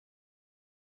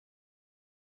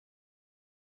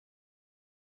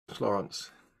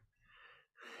Lawrence.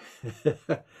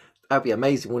 That'd be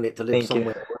amazing, wouldn't it, to live Thank you.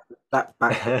 somewhere where that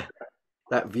background,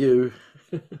 that view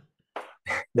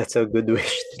That's a good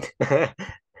wish.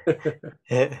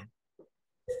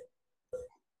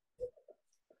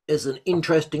 is an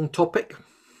interesting topic.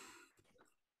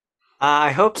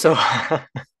 I hope so.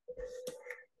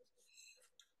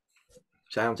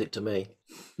 Sounds it to me.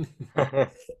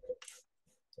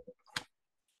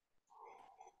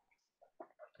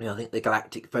 Yeah, I think the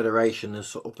Galactic Federation is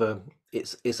sort of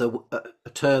it's a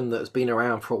term that's been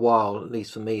around for a while, at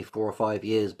least for me, 4 or 5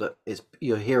 years. But it's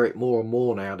you hear it more and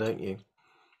more now, don't you?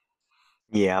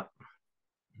 Yeah.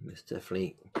 It's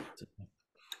definitely.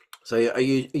 So, are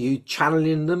you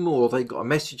channeling them, or have they got a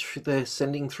message they're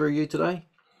sending through you today?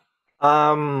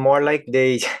 More like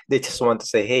they just want to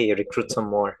say, hey, recruit some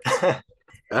more.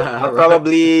 Ah, I'll right.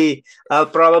 probably I'll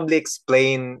probably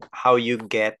explain how you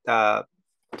get to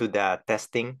the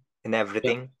testing and Yep.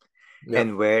 everything Yep.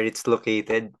 and where it's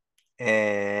located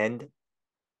and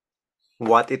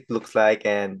what it looks like,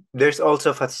 and there's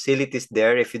also facilities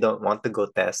there if you don't want to go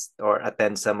test or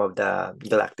attend some of the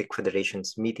Galactic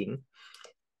Federation's meeting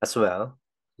as well,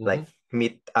 Hmm. like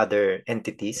meet other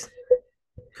entities.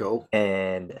 Cool.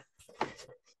 And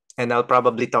I'll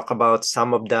probably talk about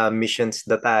some of the missions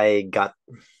that I got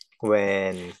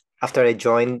when after I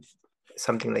joined,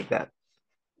 something like that.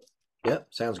 Yep.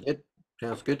 Sounds good.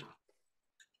 Sounds good.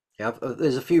 Yeah,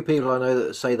 there's a few people I know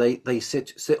that say they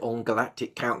sit on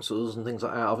galactic councils and things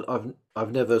like that.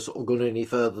 I've never sort of gone any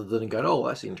further than going, oh,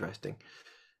 that's interesting.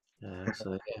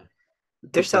 So yeah,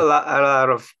 good There's to. a lot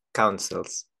of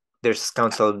councils. There's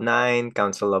Council of Nine,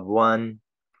 Council of One,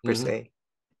 per Hmm. se.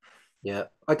 Yeah,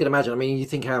 I can imagine. I mean, you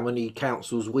think how many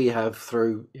councils we have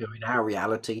through in our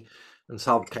reality, and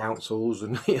sub councils,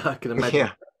 and yeah, I can imagine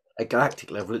Yeah, at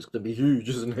galactic level it's going to be huge,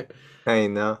 isn't it? I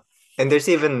know. And there's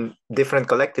even different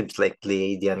collectives like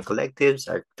Pleiadian collectives,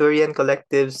 Arcturian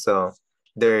collectives. So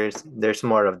there's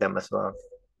more of them as well.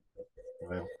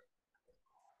 Well,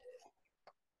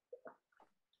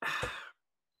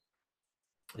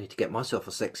 I need to get myself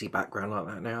a sexy background like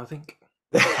that now, I think.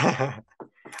 I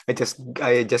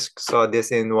just saw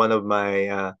this in one of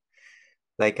my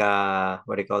like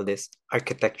what do you call this,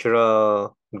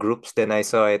 architectural groups. Then I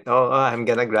saw it. I'm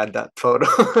gonna grab that photo,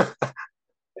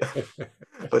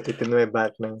 put it in my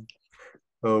background.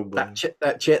 Oh boy.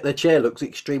 The chair looks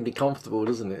extremely comfortable,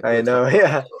 doesn't it? I know.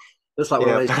 Yeah. Looks like one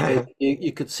of Yep. those chairs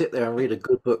you could sit there and read a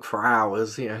good book for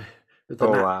hours, with the Oh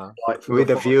natural wow. light from the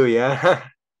With a forest. view, yeah.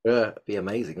 Yeah, it'd be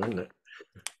amazing, wouldn't it?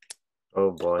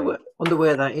 Oh boy. Wonder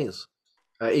where that is.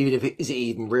 Even if is it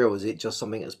even real? Is it just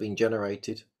something that's been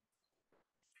generated?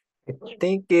 I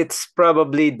think it's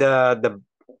probably the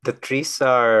trees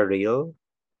are real.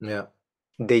 Yeah,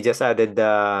 They just added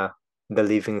the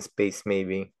living space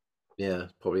maybe. yeah,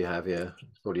 probably have. Yeah,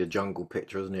 it's probably a jungle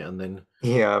picture, isn't it? And then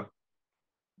Yeah,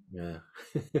 yeah,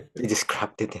 they just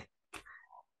cropped it in.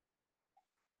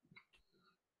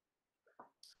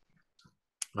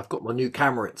 I've got my new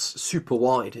camera. It's super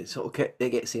wide. It sort of it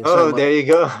gets in so Oh, much there you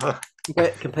go.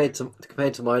 compared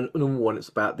to my normal one. It's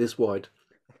about this wide.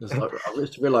 It's like I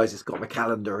just realised it's got my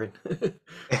calendar in.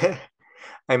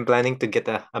 I'm planning to get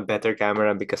a better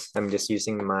camera because I'm just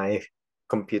using my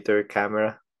computer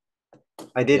camera.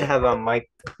 I did Yeah, have a mic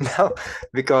now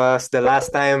because the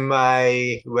last time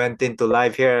I went into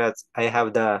live here, I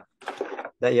have the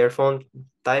earphone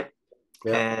type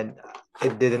yeah. and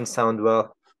it didn't sound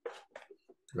well.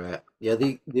 Right. Yeah,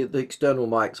 the external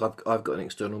mics, I've got an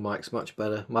external mic's much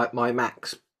better. My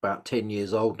Mac's about 10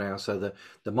 years old now, so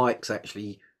the mic's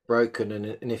actually broken,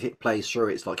 and if it plays through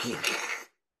it's like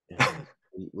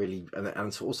really, and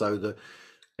it's also the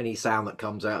any sound that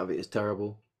comes out of it is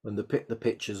terrible, and the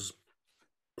picture's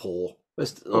poor.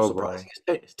 It's not Oh surprising.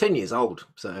 boy. It's 10 years old,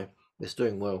 so it's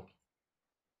doing well.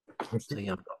 So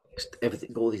yeah, I've got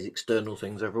everything, all these external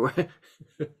things everywhere.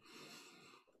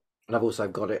 And I've also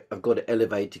I've got it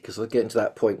elevated because I get into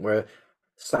that point where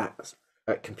sat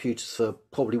at computers for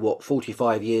probably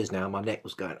 45 years now. My neck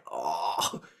was going,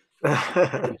 oh,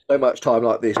 so much time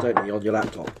like this, don't you, on your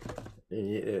laptop? And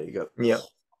you go, Yeah.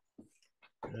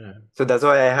 yeah, So that's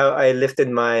why I lifted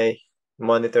my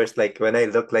monitors. Like when I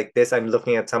look like this, I'm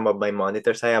looking at some of my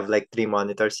monitors. I have like three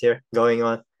monitors here going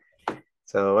on.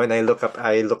 So when I look up,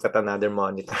 I look at another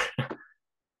monitor.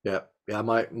 yeah, yeah.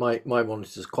 My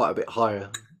monitor's quite a bit higher.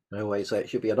 I always say it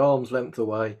should be an arm's length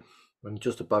away and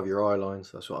just above your eye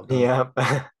lines. That's what I've done. Yeah.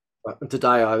 But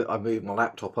today I moved my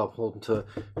laptop up onto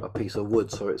a piece of wood,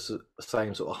 so it's the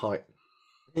same sort of height.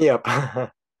 Yep.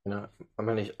 I've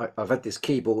had this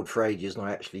keyboard for ages, and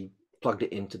I actually plugged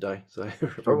it in today. So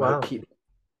Oh remote wow. keyboard.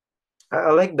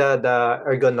 I like the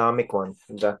ergonomic one.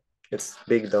 It's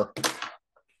big though,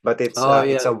 but Oh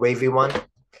it's yeah, a wavy one,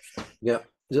 yeah.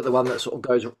 Is it the one that sort of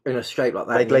goes in a shape like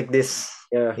that? like this.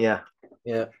 Yeah, Yeah.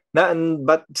 yeah,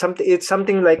 But something it's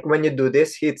something like when you do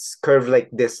this, it's curved like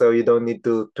this, so you don't need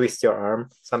to twist your arm,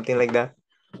 something like that.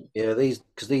 yeah.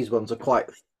 Because these ones are quite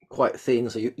thin,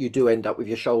 so you do end up with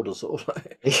your shoulders sort of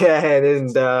like. Yeah, and then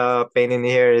the pain in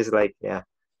here is like, yeah.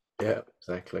 Yeah,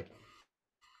 exactly.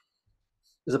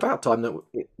 It's about time that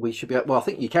we should be. Well, I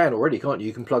think you can already, can't you?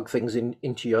 You can plug things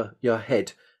into your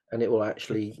head, and it will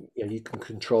actually, you can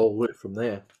control it from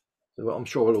there. So I'm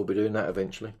sure we'll all be doing that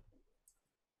eventually.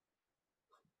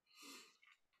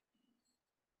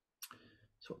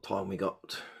 So what time we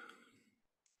got?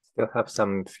 Still have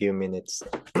some few minutes.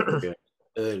 Yeah,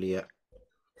 earlier.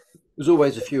 There's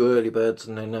always a few early birds,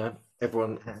 and then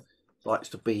everyone likes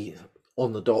to be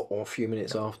on the dot or a few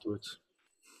minutes afterwards.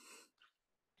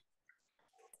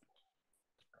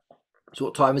 So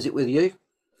what time is it with you?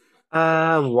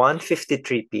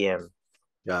 1:53 p.m.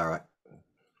 Yeah, all right.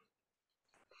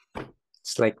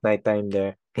 It's like nighttime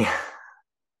there. Yeah.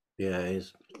 Yeah,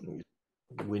 it's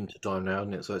winter time now,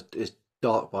 isn't it? So it's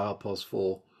dark by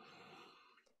 4:30.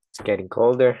 It's getting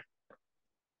colder.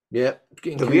 Yeah, it's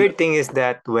getting The cooler. weird thing is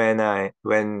that when I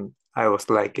was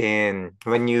like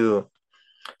when you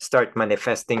start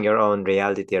manifesting your own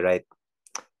reality, right?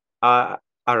 Uh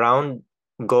around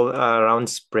around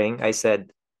spring, I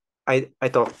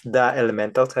thought the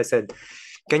elementals, I said,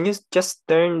 can you just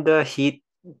turn the heat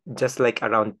just like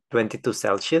around 22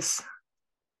 Celsius?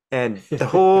 And the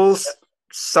whole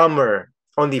summer,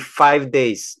 only 5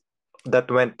 days that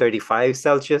went 35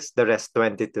 Celsius, the rest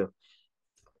 22.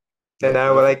 And Yeah,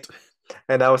 I was like, perfect.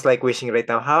 and I was like wishing right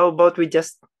now, how about we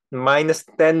just minus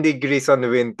 10 degrees on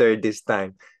winter this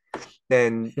time?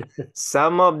 Then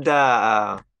some of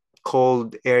the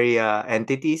cold area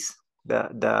entities,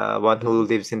 the one who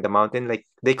lives in the mountain, like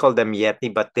they call them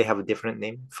Yeti, but they have a different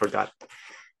name. Forgot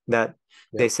that.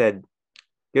 Yeah. They said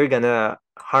you're gonna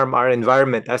harm our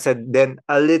environment. I said then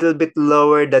a little bit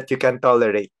lower that you can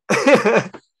tolerate.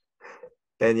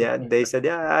 And yeah, they said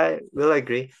yeah, I will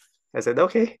agree. I said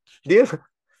okay, deal.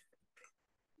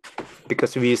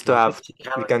 Because we used to Yeah, I've been have to we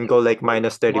Canada. can go like It was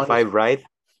minus minus. 35, right?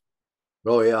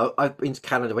 Oh yeah, I've been to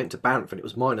Canada. Went to Banff, and it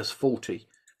was -40.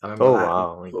 I remember Oh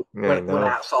that. And wow, I went know.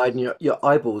 outside, and your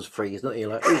eyeballs freeze, don't you?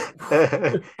 Like,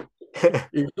 ooh,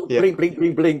 you sort of Yeah. blink, blink,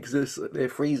 blink, blink, because they're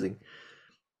freezing.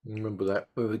 I remember that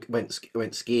when we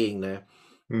went skiing there.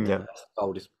 Yeah. That's the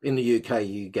coldest. In the UK,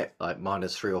 you get like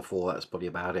 -3 or 4. That's probably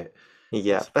about it.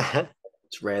 Yeah.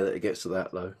 It's rare that it gets to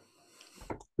that low.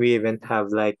 We even have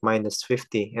like minus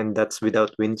 50, and that's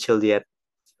without wind chill yet.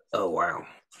 Oh wow,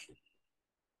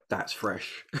 that's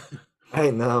fresh. I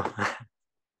know.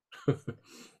 Yeah,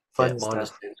 Fun minus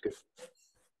stuff. 10 is good.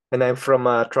 And I'm from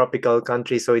a tropical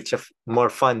country, so it's more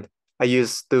fun. I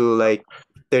used to like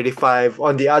 35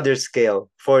 on the other scale,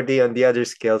 40 on the other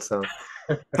scale. So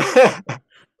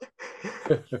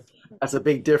That's a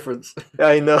big difference.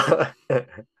 I know.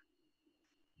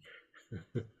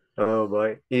 Oh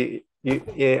boy.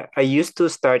 Yeah, I used to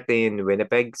start in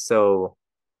Winnipeg, so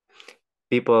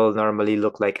people normally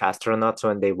look like astronauts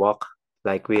when they walk.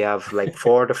 Like we have like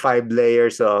 4 to 5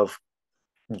 layers of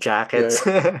Yeah. jackets,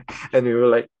 and we were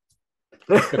like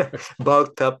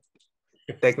bulked up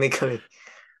technically.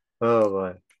 Oh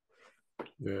boy.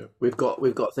 Yeah, we've got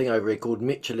a thing over here called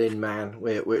Michelin Man,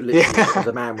 where it literally Yeah, there's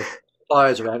a man with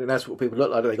fires around, and that's what people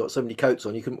look like. They got so many coats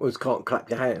on, you can almost can't clap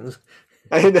your hands.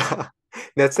 I know.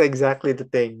 That's exactly the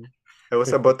thing. I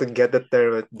was about to get the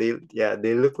term, but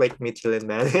they look like Michelin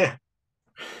Man. Yeah.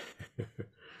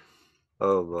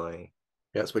 Oh boy.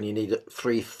 That's when you need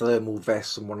 3 thermal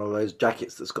vests and one of those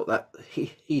jackets that's got that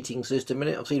heating system in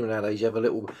it. I've seen them nowadays. You have a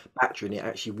little battery and it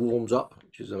actually warms up,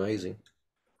 which is amazing.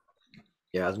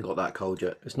 Yeah, it hasn't got that cold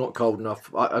yet. It's not cold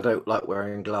enough. I don't like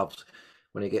wearing gloves.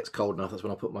 When it gets cold enough, that's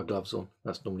when I put my gloves on.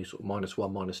 That's normally sort of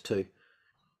 -1, -2.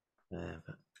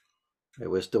 But yeah,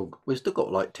 we're still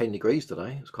got like 10 degrees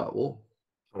today. It's quite warm.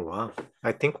 Oh, wow.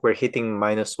 I think we're hitting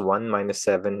 -1,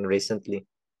 -7 recently.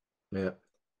 Yeah.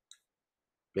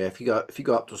 Yeah, if you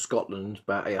go up to Scotland,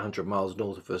 about 800 miles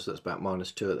north of us, that's about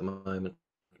 -2 at the moment.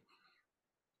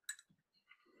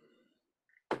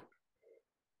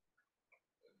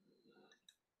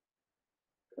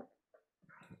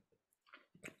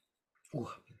 Ooh,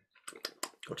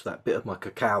 got to that bit of my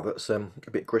cacao that's a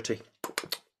bit gritty.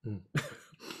 Mm.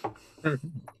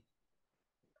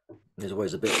 There's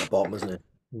always a bit at the bottom, isn't it?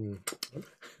 Mm.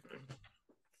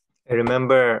 I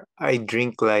remember I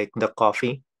drink like the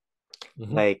coffee.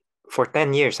 Hmm. Like for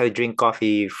 10 years, I drink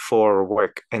coffee for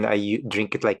work and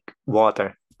drink it like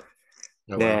water.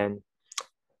 Oh wow. Then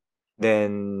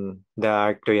Then the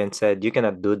Arcturian said, "You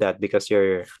cannot do that because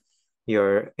you're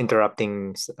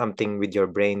interrupting something with your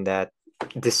brain that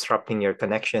disrupting your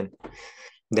connection."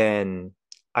 Then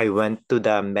I went to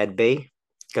the med bay,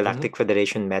 Hmm. Galactic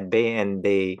Federation med bay, and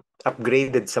they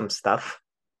upgraded some stuff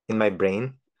in my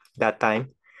brain that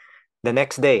time. The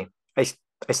next day, I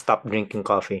stopped drinking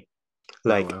coffee. Oh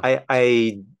Like well.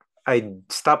 I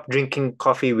stopped drinking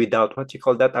coffee without what you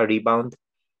call that, a rebound.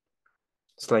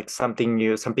 It's like something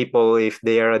new. Some people, if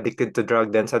they are addicted to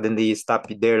drug, then suddenly stop.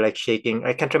 They're like shaking.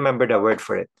 I can't remember the word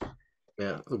for it.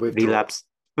 Yeah, the withdrawal. Relapse.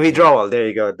 Yeah, Withdrawal. There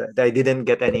you go. I didn't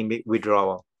get any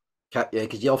withdrawal. yeah,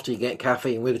 because you often get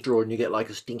caffeine withdrawal and you get like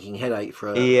a stinking headache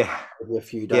Yeah. maybe a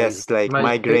few days. Yes, like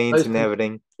migraines Most and people,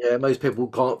 everything. yeah, most people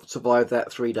can't survive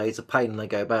that 3 days of pain and they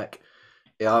go back.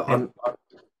 Yeah, And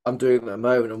I'm doing it at the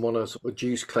moment. I'm on a sort of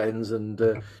juice cleanse and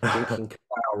drinking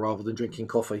cacao rather than drinking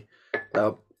coffee.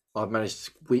 Uh, I've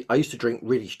managed. I used to drink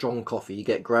really strong coffee. You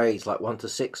get grades like 1 to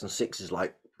 6, and 6 is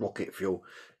like rocket fuel.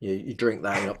 You drink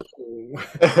that, and you're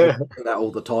like, I drink that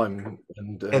all the time,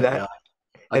 and and I yeah,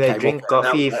 I and I came off drink it, and that was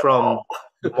coffee like, from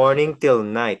oh, morning till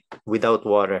night without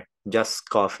water, just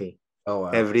coffee oh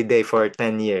wow. every day for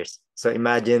 10 years. So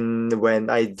imagine when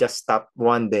I just stopped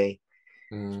one day,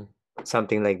 Mm.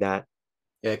 something like that.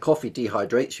 Yeah, coffee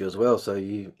dehydrates you as well, so I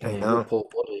your know. poor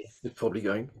body is probably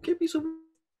going, give me some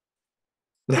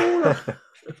water.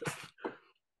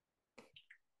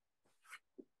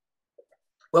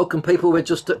 Welcome, people. We're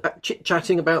just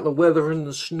chit-chatting about the weather and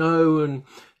the snow and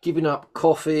giving up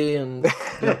coffee and the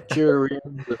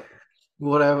Arcturians and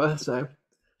whatever. So,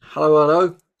 hello,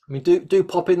 hello. I mean, do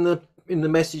pop in the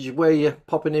message of where you're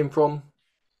popping in from,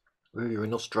 whether you're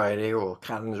in Australia or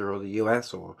Canada or the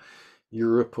US or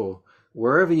Europe or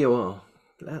wherever you are.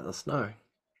 Let us know.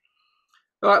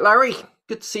 All right, Larry.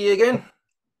 Good to see you again.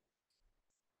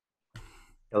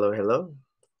 Hello, hello.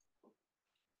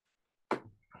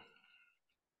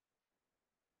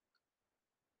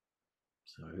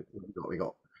 So we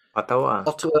got Ottawa.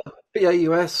 Ottawa,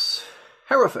 PAUS,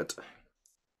 Hereford.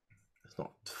 It's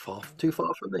not too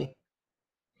far from me.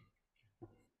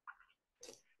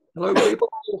 Hello, people.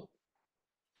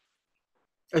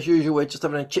 As usual, we're just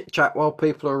having a chit chat while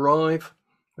people arrive.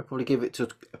 I'll probably give it to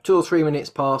 2 or 3 minutes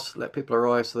past, let people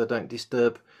arrive so they don't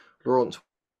disturb Lawrence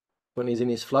when he's in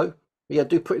his flow. But yeah,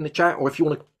 do put in the chat, or if you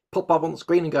want to pop up on the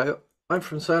screen and go, I'm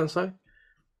from so and so,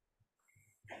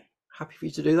 happy for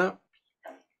you to do that.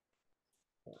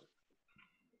 I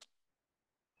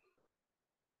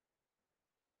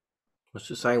was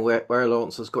just saying where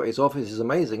Lawrence has got his office is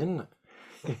amazing, isn't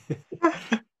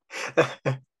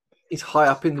it? He's high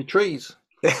up in the trees.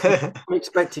 I'm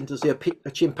expecting to see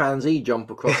a chimpanzee jump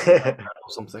across in the background or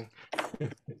something.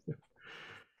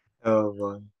 Oh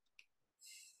boy.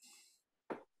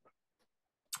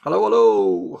 Hello,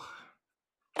 hello.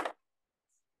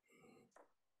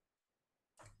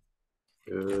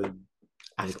 Good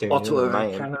It's afternoon on Ottawa my in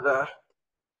end. Canada.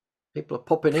 People are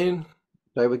popping in.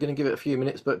 So we're going to give it a few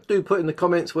minutes, but do put in the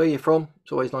comments where you're from.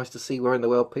 It's always nice to see where in the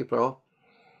world people are.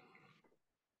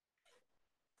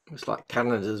 It's like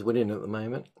Canada's winning at the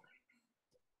moment.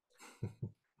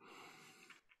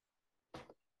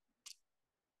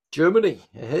 Germany,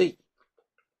 hey,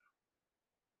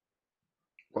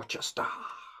 Rochester.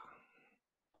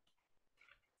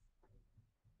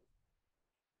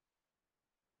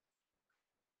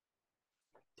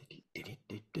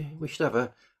 We should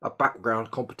have a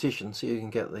background competition so you can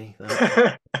get the amazing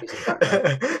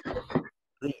background.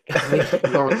 I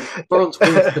think Lawrence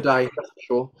wins today, that's for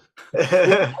sure. Oh,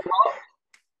 Denmark.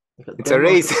 We've got It's a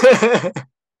Denmark. race.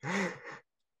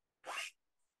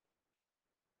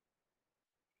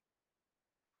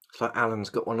 It's like Alan's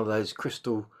got one of those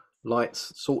crystal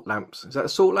lights, salt lamps. Is that a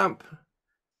salt lamp?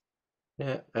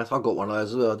 Yeah, yes, I've got one of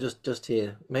those as well. Just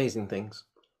here, amazing things.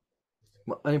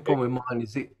 My only problem with mine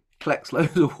is it collects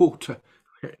loads of water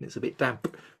and it's a bit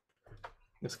damp.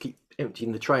 Just keep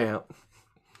emptying the tray out.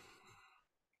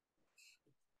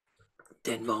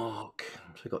 Denmark.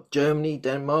 So we've got Germany,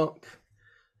 Denmark.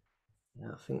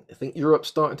 Yeah, I think Europe's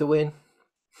starting to win.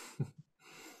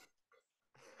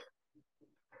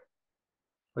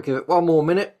 I'll give it one more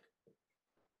minute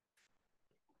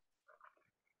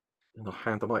and I'll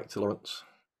hand the mic to Lawrence.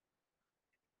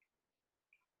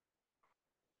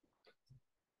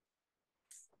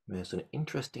 There's an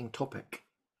interesting topic.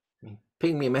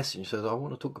 Ping me a message says I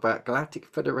want to talk about Galactic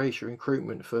Federation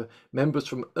recruitment for members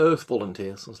from Earth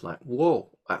volunteers. I was like, whoa,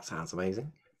 that sounds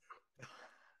amazing.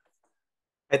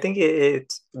 I think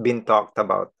it's been talked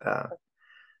about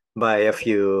by a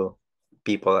few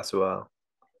people as well.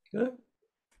 Yeah.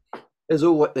 There's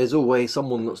always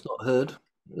someone that's not heard.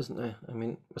 isn't there? I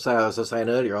mean, so as I was saying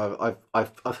earlier,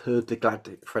 I've heard the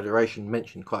Galactic Federation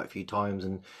mentioned quite a few times,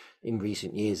 and in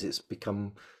recent years, it's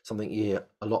become something you hear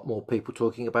a lot more people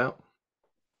talking about.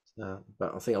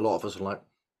 But I think a lot of us are like,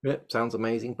 yeah, sounds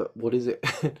amazing, but what is it?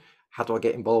 How do I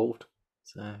get involved?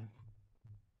 So,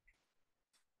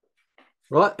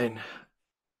 right then,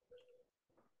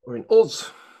 we're in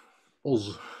Oz.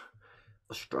 Oz,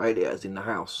 Australia is in the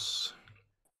house.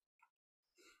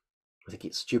 I think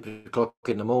it's stupid o'clock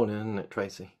in the morning, isn't it,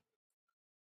 Tracy?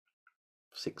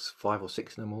 5 or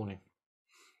 6 in the morning.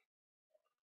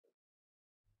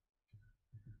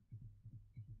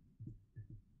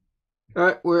 All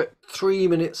right, we're at 3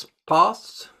 minutes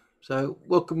past. So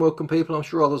welcome, people. I'm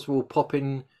sure others will pop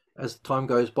in as time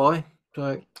goes by.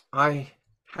 So I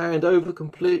hand over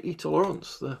completely to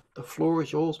Lawrence. The floor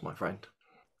is yours, my friend.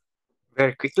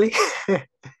 Very quickly.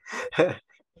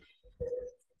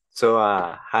 So,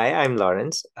 hi, I'm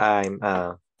Lawrence. I'm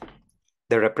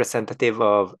the representative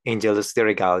of Angelus de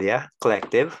Regalia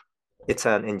Collective. It's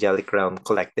an angelic realm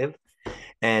collective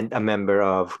and a member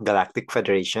of Galactic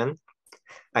Federation.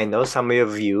 I know some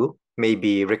of you may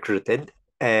be recruited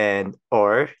and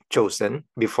or chosen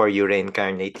before you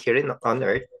reincarnate here on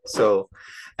Earth. So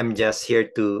I'm just here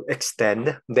to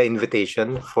extend the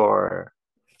invitation for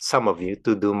some of you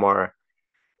to do more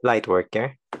light work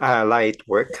here, light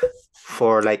work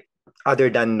for like other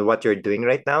than what you're doing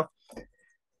right now.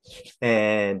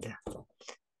 And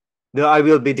I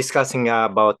will be discussing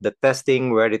about the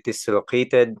testing, where it is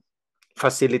located,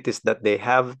 facilities that they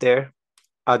have there,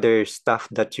 other stuff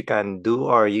that you can do,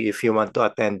 or if you want to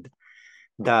attend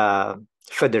the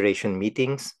Federation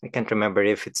meetings. I can't remember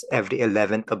if it's every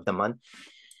 11th of the month,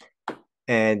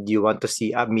 and you want to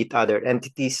see meet other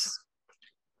entities.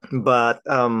 But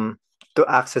to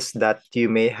access that, you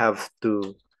may have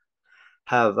to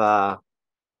have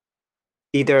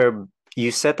either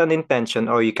you set an intention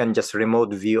or you can just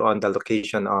remote view on the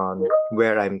location on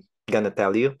where I'm gonna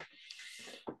tell you.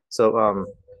 So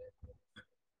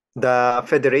the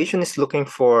Federation is looking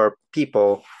for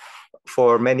people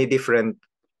for many different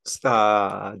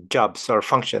jobs or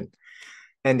function,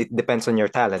 and it depends on your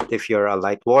talent. If you're a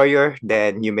light warrior,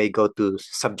 then you may go to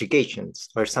subjugations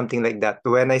or something like that.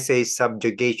 When I say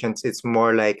subjugations, it's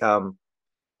more like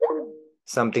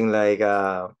something like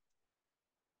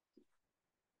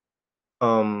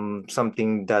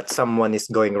something that someone is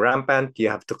going rampant, you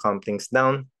have to calm things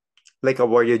down, like a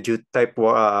warrior type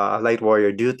light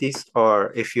warrior duties.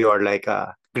 Or if you are like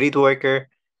a grid worker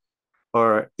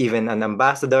or even an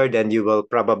ambassador, then you will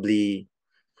probably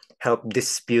help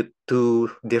dispute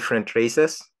two different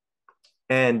races.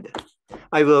 And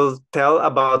I will tell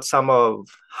about some of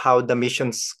how the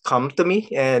missions come to me,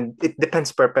 and it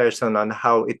depends per person on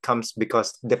how it comes,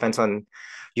 because it depends on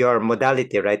your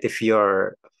modality, right? If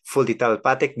you're fully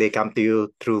telepathic, they come to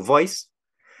you through voice.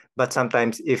 But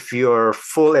sometimes if you're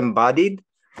full embodied,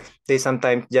 they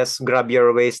sometimes just grab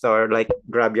your waist or like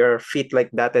grab your feet like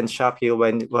that and shock you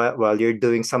while you're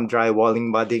doing some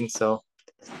drywalling budding. So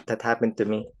that happened to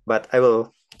me, but I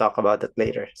will talk about that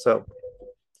later. So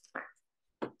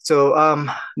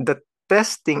the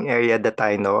testing area that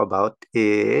I know about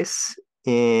is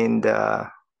in the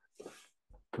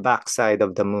backside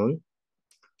of the moon.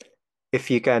 If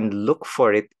you can look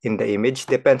for it in the image,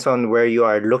 depends on where you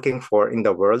are looking for in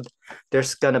the world.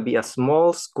 There's gonna be a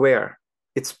small square.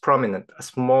 It's prominent, a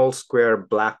small square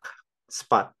black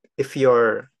spot. If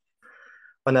you're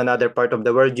on another part of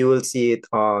the world, you will see it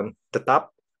on the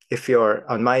top. If you're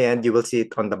on my end, you will see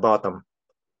it on the bottom.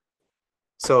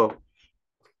 So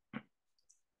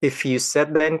if you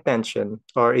set the intention,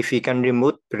 or if you can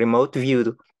remote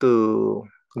view to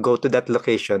go to that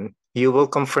location, you will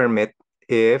confirm it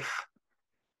if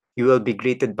you will be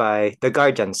greeted by the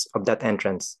guardians of that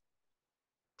entrance.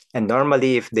 And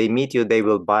normally, if they meet you, they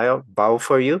will bow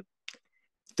for you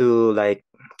to like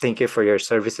thank you for your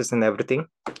services and everything.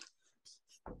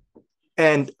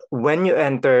 And when you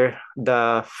enter,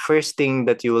 the first thing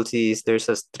that you will see is there's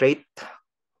a straight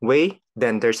way,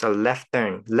 then there's a left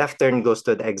turn. Left turn goes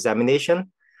to the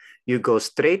examination. You go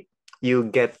straight, you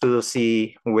get to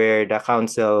see where the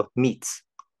council meets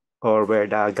or where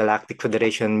the Galactic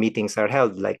Federation meetings are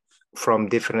held, like from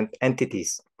different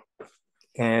entities.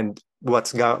 And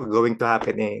what's going to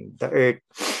happen in the Earth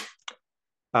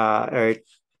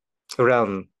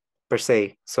realm per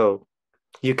se. So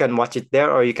you can watch it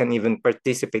there, or you can even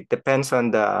participate. Depends on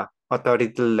the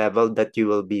authority level that you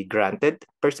will be granted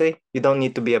per se. You don't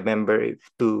need to be a member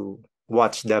to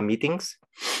watch the meetings.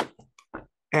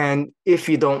 And if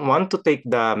you don't want to take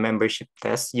the membership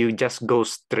test, you just go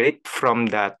straight from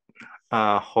that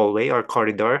hallway or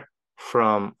corridor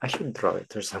from, I should draw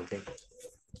it or something.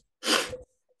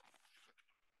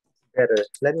 better.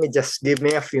 Let me just give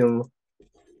me a few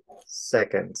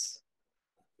seconds.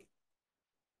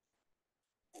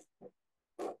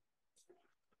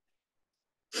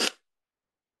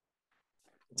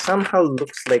 It somehow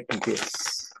looks like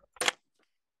this.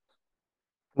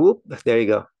 Whoop, there you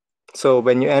go. So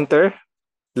when you enter,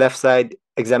 left side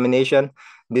examination,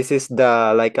 this is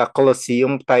the like a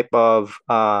coliseum type of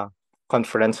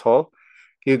conference hall.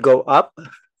 You go up,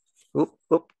 whoop,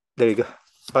 whoop, there you go.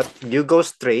 But you go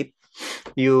straight,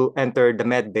 you enter the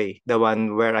med bay, the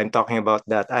one where I'm talking about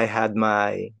that I had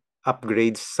my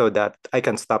upgrades so that I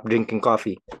can stop drinking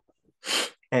coffee.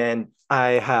 And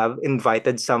I have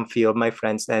invited some few of my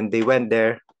friends, and they went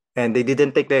there, and they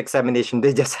didn't take the examination.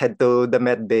 They just head to the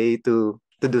med bay to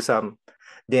do some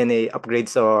DNA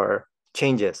upgrades or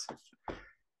changes.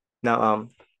 Now,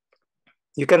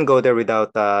 you can go there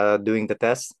without doing the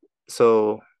test.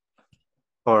 So,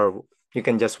 or you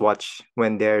can just watch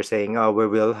when they're saying, "Oh, we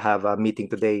will have a meeting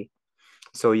today."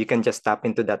 So you can just tap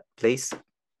into that place.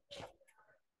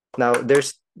 Now,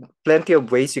 there's plenty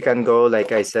of ways you can go.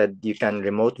 Like I said, you can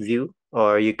remote view,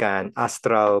 or you can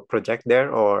astral project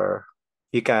there, or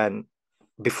you can,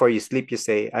 before you sleep, you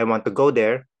say, I want to go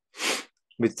there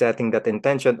with setting that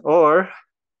intention. Or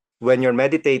when you're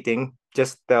meditating,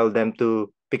 just tell them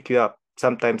to pick you up.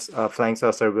 Sometimes a flying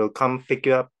saucer will come pick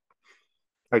you up.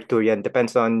 Arcturian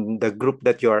depends on the group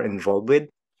that you are involved with.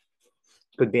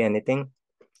 Could be anything.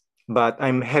 But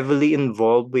I'm heavily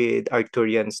involved with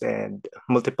Arcturians and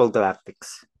multiple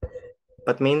galactics,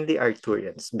 but mainly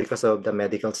Arcturians because of the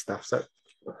medical stuff.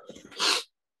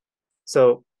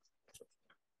 So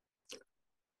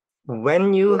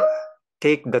when you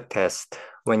take the test,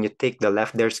 when you take the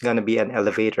left, there's gonna be an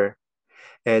elevator,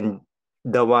 and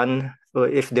the one,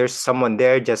 if there's someone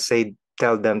there, just say,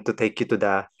 tell them to take you to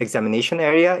the examination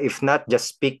area. If not, just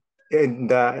speak in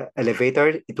the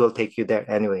elevator. It will take you there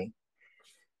anyway.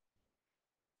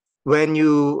 When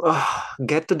you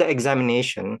get to the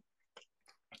examination,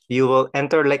 you will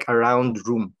enter like a round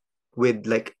room with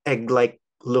like egg-like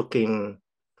looking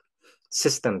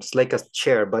systems, like a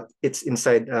chair, but it's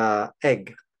inside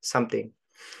egg something,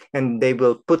 and they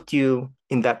will put you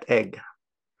in that egg,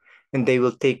 and they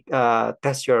will take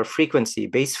test your frequency,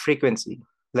 base frequency,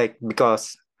 like,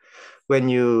 because when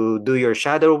you do your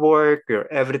shadow work,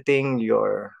 your everything,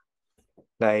 your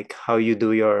like how you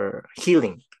do your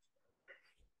healing,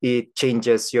 it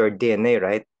changes your DNA,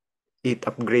 right? It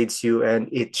upgrades you and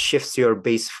it shifts your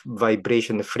base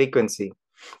vibration frequency,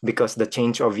 because the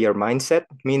change of your mindset,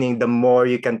 meaning the more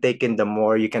you can take in, the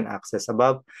more you can access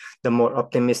above, the more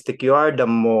optimistic you are, the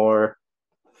more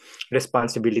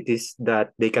responsibilities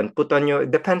that they can put on you. It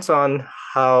depends on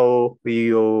how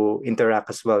you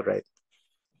interact as well, right?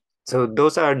 So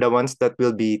those are the ones that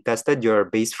will be tested, your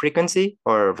base frequency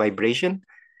or vibration.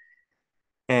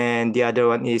 And the other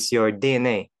one is your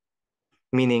DNA,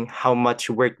 meaning how much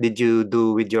work did you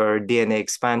do with your DNA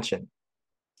expansion,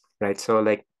 right? So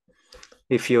like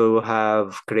if you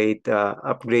have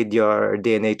upgrade your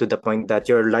DNA to the point that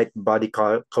your light body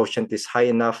quotient is high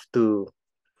enough to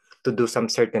do some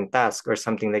certain task or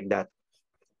something like that.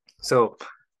 So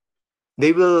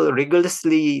they will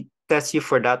rigorously test you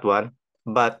for that one.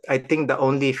 But I think the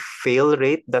only fail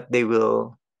rate that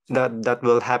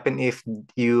will happen if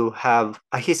you have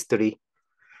a history,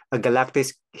 a galactic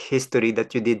history,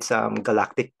 that you did some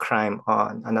galactic crime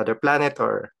on another planet,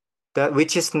 or that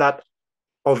which is not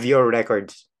of your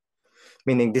records,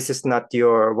 meaning this is not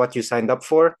your what you signed up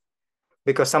for,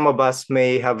 because some of us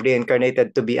may have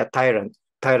reincarnated to be a tyrant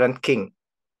king,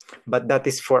 but that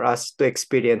is for us to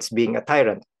experience being a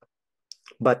tyrant.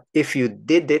 But if you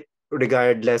did it,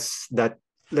 regardless that,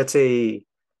 let's say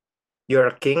you're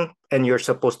a king and you're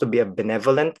supposed to be a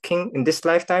benevolent king in this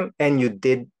lifetime, and you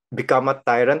did become a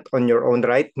tyrant on your own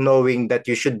right, knowing that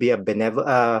you should be a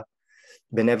benevolent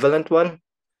one,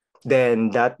 then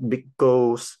that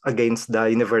goes against the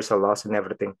universal laws and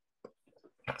everything.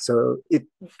 So it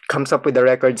comes up with the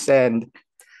records, and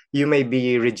you may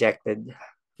be rejected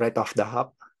right off the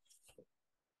hop.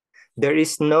 There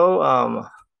is no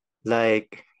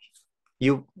like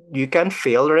you can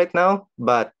fail right now,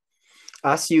 but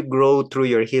as you grow through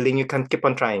your healing, you can keep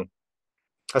on trying.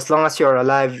 As long as you're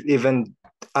alive, even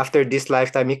after this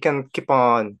lifetime, you can keep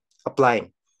on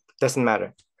applying. Doesn't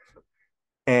matter.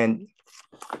 And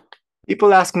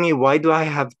people ask me, why do I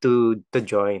have to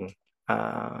join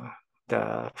uh,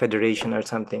 the federation or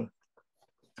something?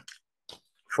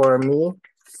 For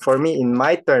me, in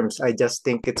my terms, I just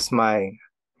think it's my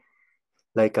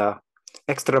like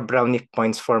extra brownie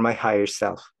points for my higher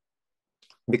self,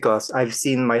 because I've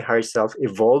seen my higher self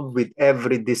evolve with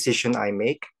every decision I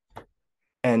make,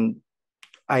 and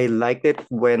I like it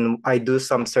when I do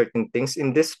some certain things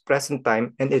in this present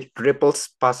time and it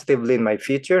ripples positively in my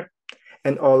future,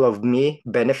 and all of me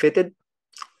benefited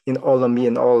in all of me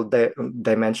in all the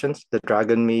dimensions, the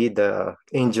dragon me, the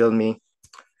angel me.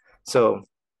 So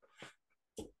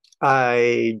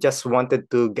I just wanted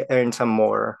to earn some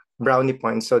more brownie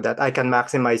points so that I can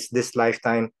maximize this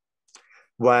lifetime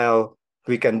while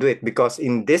we can do it, because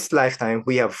in this lifetime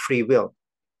we have free will.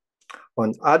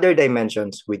 On other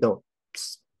dimensions we don't,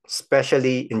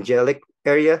 especially angelic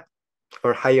area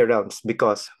or higher realms,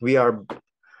 because we are,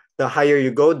 the higher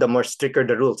you go, the more stricter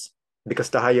the rules, because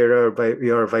the higher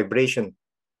your vibration,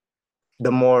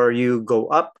 the more you go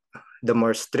up, the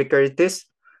more stricter it is.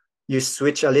 You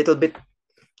switch a little bit,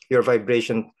 your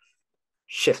vibration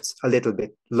shifts a little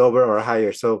bit lower or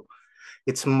higher, so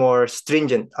it's more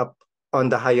stringent up on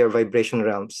the higher vibration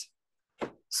realms.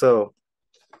 So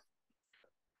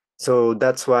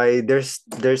that's why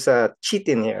there's a cheat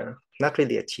in here, not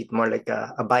really a cheat, more like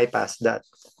a bypass, that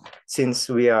since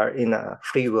we are in a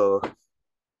free will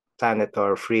planet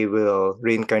or free will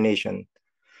reincarnation,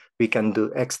 we can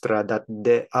do extra that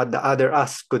the other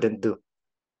us couldn't do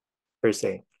per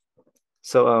se.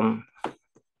 So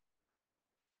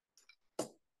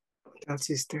what else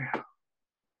is there?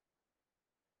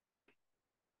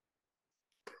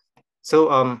 So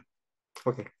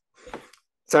okay,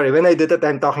 sorry, when I did it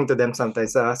I'm talking to them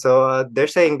sometimes. They're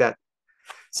saying that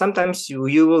sometimes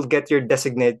you will get your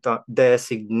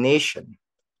designation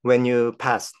when you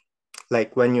pass,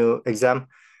 like when you exam.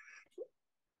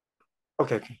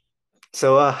 Okay.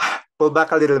 So pull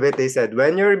back a little bit. They said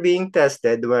when you're being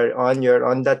tested, where you're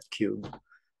on that cube,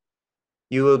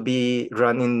 you will be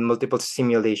run in multiple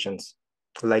simulations.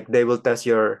 Like they will test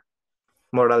your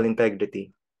moral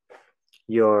integrity,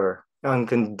 your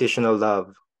unconditional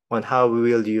love, on how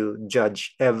will you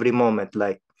judge every moment,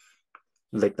 like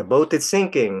the boat is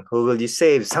sinking, who will you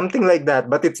save, something like that.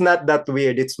 But it's not that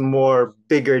weird, it's more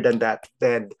bigger than that.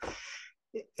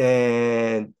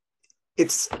 And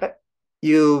it's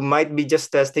you might be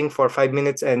just testing for 5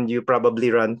 minutes and you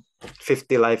probably run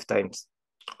 50 lifetimes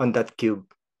on that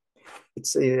cube.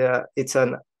 It's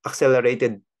an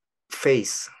accelerated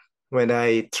phase. When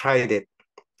I tried it,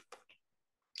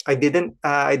 I didn't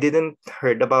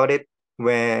heard about it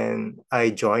when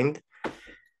I joined.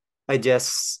 I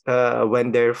just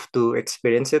went there to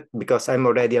experience it because I'm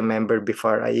already a member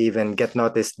before I even get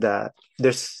noticed that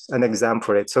there's an exam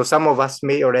for it. So some of us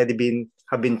may already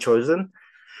have been chosen.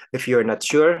 If you're not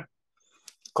sure,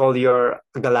 call your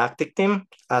galactic team,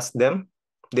 ask them,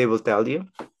 they will tell you.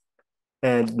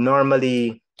 And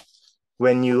normally,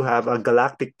 when you have a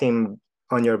galactic team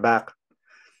on your back,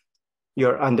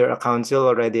 you're under a council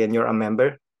already and you're a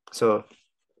member. So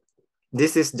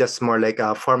this is just more like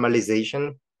a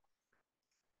formalization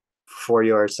for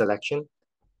your selection.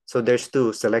 So there's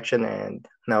two: selection and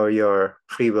now your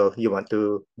free will. You want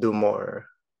to do more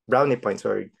brownie points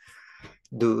or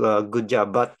do a good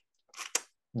job, but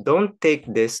don't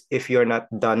take this if you're not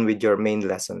done with your main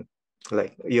lesson,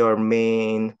 like your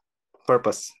main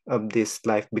purpose of this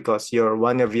life, because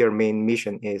one of your main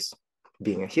mission is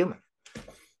being a human,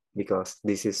 because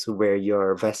this is where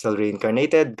your vessel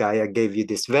reincarnated. Gaia gave you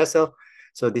this vessel,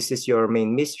 so this is your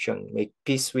main mission: make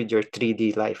peace with your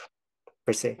 3D life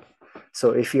per se.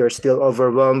 So if you're still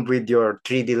overwhelmed with your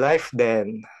 3D life,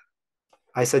 then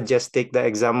I suggest take the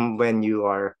exam when you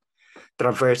are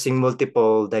traversing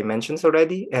multiple dimensions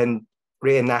already and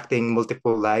reenacting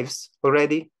multiple lives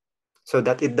already, so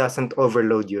that it doesn't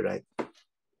overload you, right?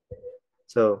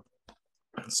 So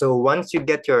once you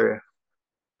get your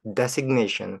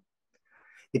designation,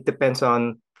 it depends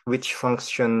on which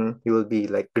function you will be,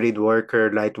 like grid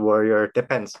worker, light warrior,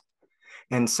 depends.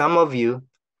 And some of you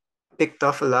picked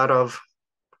off a lot of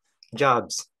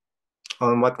jobs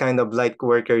on what kind of light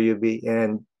worker you be.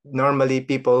 And normally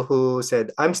people who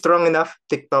said, I'm strong enough,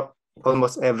 ticked up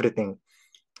almost everything.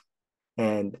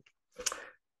 And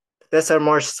tests are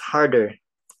more harder.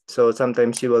 So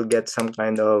sometimes you will get some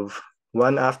kind of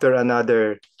one after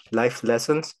another life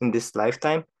lessons in this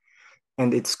lifetime.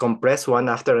 And it's compressed one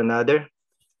after another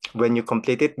when you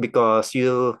complete it, because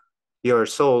your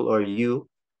soul or you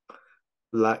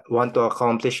want to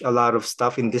accomplish a lot of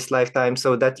stuff in this lifetime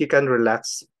so that you can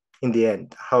relax in the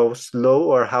end. How slow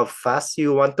or how fast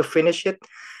you want to finish it,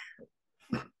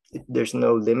 there's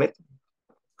no limit.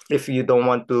 If you don't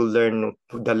want to learn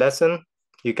the lesson,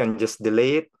 you can just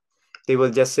delay it. They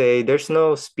will just say there's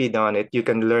no speed on it. You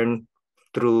can learn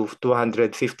through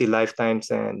 250 lifetimes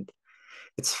and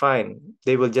it's fine.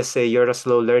 They will just say you're a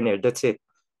slow learner. That's it.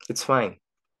 It's fine.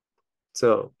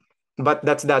 So, but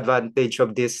that's the advantage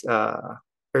of this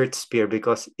Earth sphere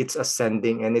because it's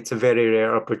ascending, and it's a very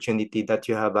rare opportunity that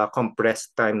you have a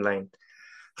compressed timeline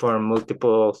for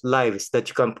multiple lives that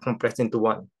you can compress into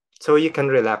one. So you can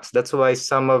relax. That's why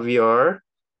some of your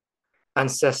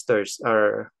ancestors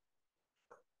are,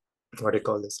 what do you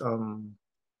call this?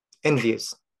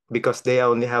 Envious, because they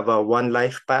only have a one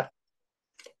life path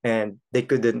and they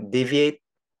couldn't deviate.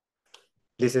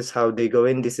 This is how they go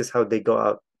in, this is how they go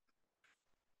out.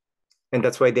 And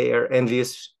that's why they are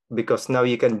envious, because now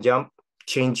you can jump,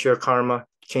 change your karma,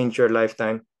 change your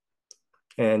lifetime,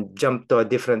 and jump to a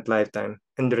different lifetime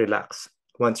and relax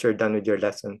once you're done with your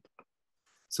lesson.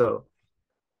 So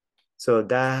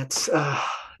that's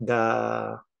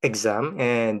the exam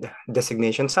and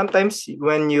designation. Sometimes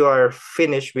when you are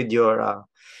finished with your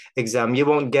exam, you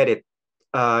won't get it,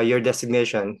 your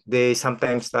designation. They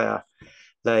sometimes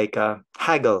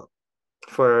haggle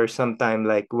for some time,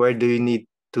 like where do you need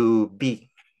to be,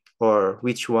 or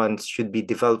which ones should be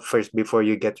developed first before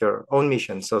you get your own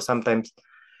mission. So sometimes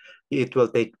it will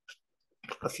take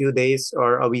a few days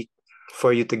or a week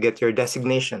for you to get your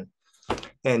designation.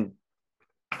 And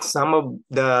some of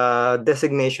the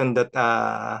designation that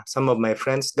some of my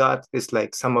friends got is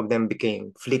like some of them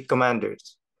became fleet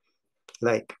commanders,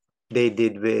 like they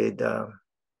did with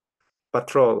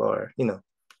patrol, or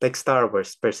like Star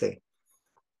Wars per se,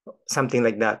 something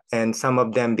like that. And some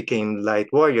of them became light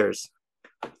warriors.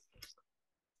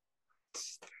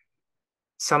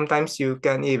 Sometimes you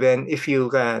can even, if you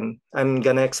can, I'm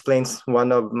gonna explain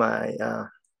one of my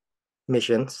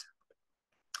missions.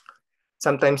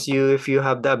 Sometimes if you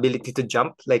have the ability to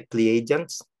jump like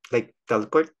Pleiadians, like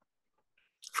teleport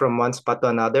from one spot to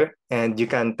another, and you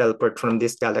can teleport from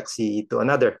this galaxy to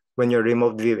another when you're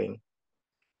remote viewing.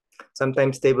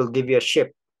 Sometimes they will give you a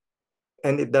ship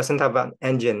and it doesn't have an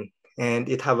engine, and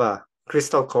it have a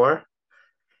crystal core.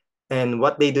 And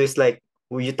what they do is like,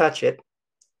 you touch it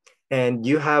and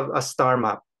you have a star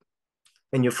map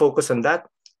and you focus on that.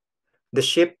 The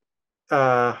ship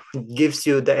gives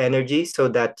you the energy so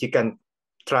that you can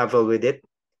travel with it,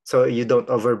 so you don't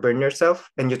overburn yourself,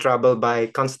 and you travel by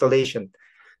constellation,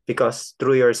 because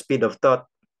through your speed of thought,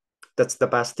 that's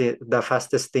the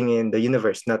fastest thing in the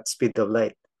universe, not speed of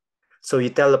light. So you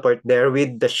teleport there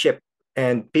with the ship,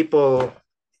 and people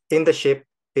in the ship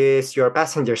is your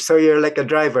passenger. So you're like a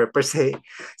driver per se.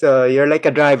 So you're like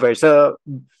a driver. So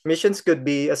missions could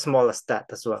be as small as that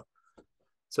as well.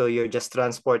 So you're just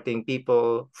transporting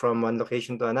people from one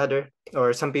location to another.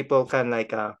 Or some people can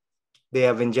they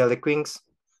have angelic wings.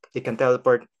 They can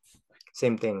teleport.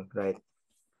 Same thing, right?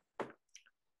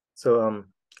 So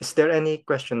is there any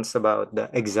questions about the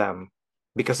exam?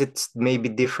 Because it's maybe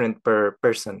different per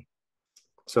person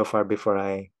so far before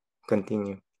I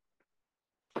continue.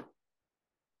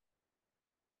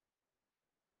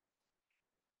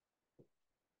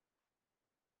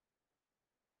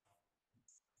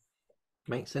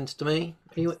 Makes sense to me.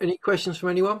 Any questions from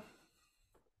anyone?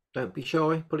 Don't be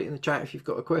shy. Put it in the chat if you've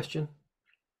got a question.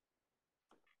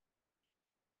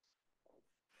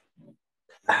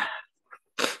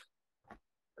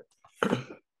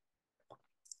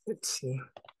 Let's see.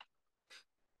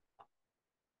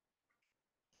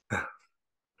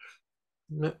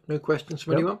 No questions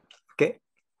from Nope. anyone? Okay.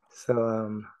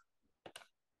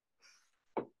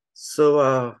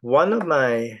 So one of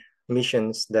my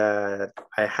missions that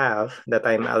I have that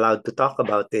I'm allowed to talk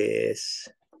about is,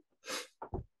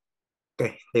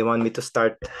 okay, they want me to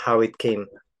start how it came.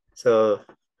 So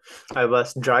I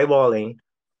was drywalling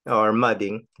or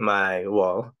mudding my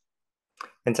wall,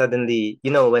 and suddenly,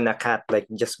 when a cat like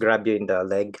just grab you in the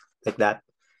leg like that,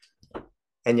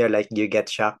 and you're like, you get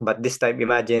shocked. But this time,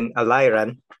 imagine a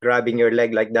lion grabbing your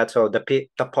leg like that. So the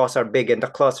paws are big and the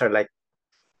claws are like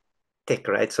thick,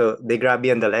 right? So they grab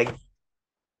you on the leg.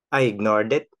 I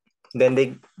ignored it. Then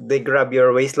they grab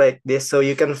your waist like this, so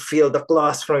you can feel the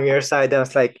claws from your side. I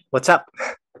was like, "What's up?"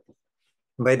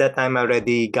 By that time, I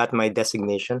already got my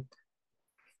designation,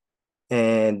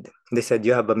 and they said,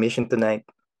 "You have a mission tonight."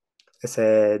 I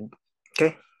said,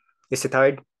 "Okay, is it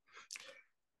hard?"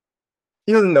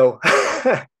 You'll know.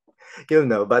 You'll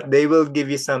know, but they will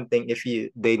give you something if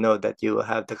they know that you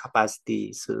have the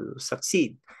capacity to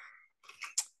succeed.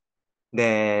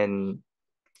 Then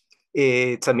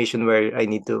it's a mission where I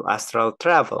need to astral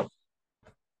travel.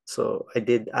 So I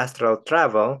did astral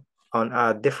travel on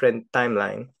a different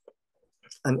timeline,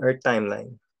 an Earth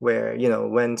timeline, where,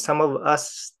 when some of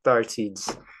us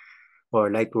starseeds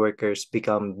or light workers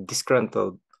become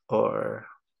disgruntled or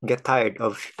get tired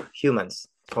of humans,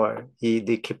 or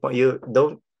they keep on, you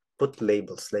don't put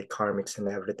labels like karmics and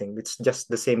everything. It's just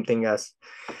the same thing as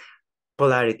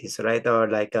polarities, right? Or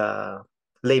like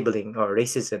labeling or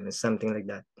racism is something like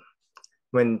that.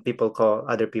 when people call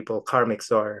other people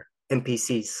karmics or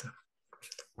NPCs.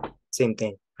 Same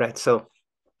thing, right? So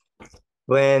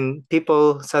when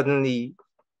people suddenly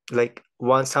like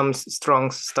some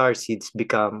strong star seeds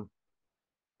become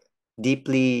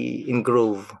deeply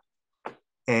engraved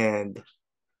and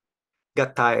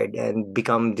got tired and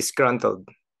become disgruntled,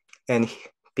 and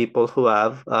people who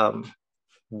have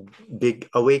big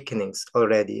awakenings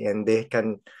already and they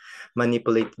can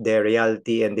manipulate their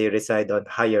reality and they reside on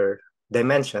higher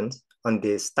dimensions on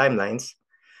these timelines,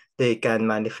 they can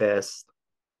manifest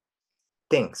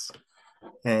things.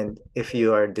 And if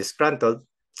you are disgruntled,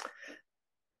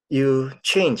 you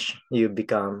change, you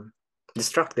become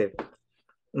destructive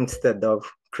instead of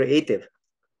creative.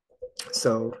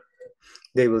 So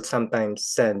they will sometimes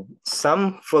send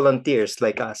some volunteers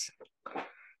like us,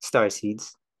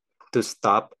 starseeds, to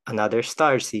stop another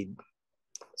starseed.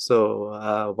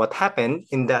 So what happened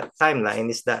in that timeline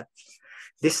is that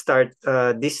starseed,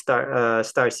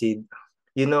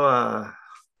 you know, I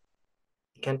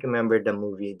can't remember the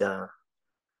movie, the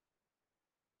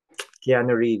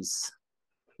Keanu Reeves,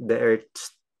 the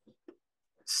Earth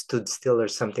stood still or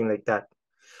something like that,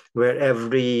 where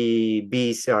every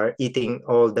bees are eating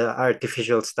all the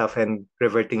artificial stuff and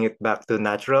reverting it back to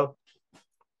natural.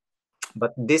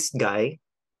 But this guy,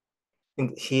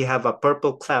 he have a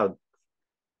purple cloud,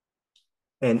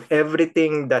 and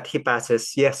everything that he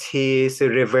passes, yes, he is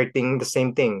reverting the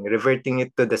same thing, reverting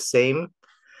it to the same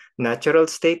natural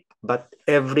state, but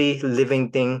every living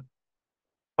thing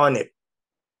on it,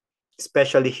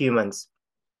 especially humans,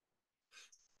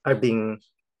 are being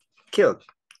killed.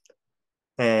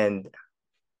 And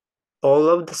all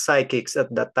of the psychics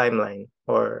at that timeline,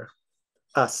 or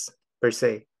us per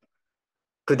se,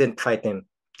 couldn't fight him.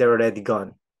 They're already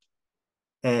gone.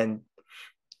 And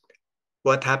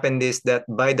what happened is that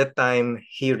by the time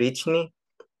he reached me,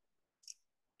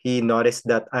 he noticed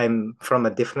that I'm from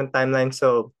a different timeline.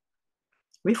 So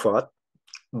we fought,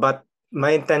 but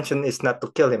my intention is not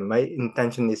to kill him. My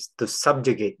intention is to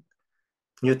subjugate,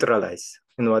 neutralize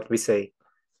in what we say,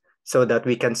 so that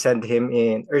we can send him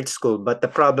in Earth School. But the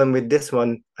problem with this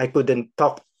one, I couldn't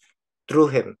talk through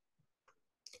him.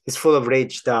 He's full of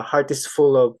rage. The heart is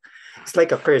full of, it's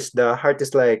like a curse. The heart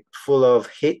is like full of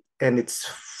hate and it's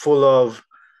full of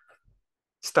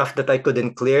stuff that I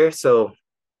couldn't clear. So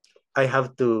I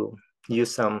have to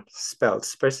use some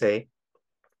spells per se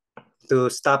to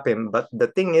stop him. But the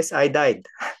thing is, I died.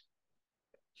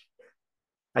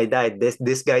 I died.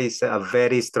 This guy is a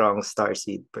very strong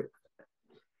starseed.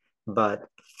 But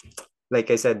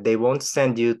like I said, they won't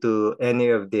send you to any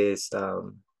of these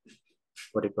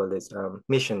what do you call this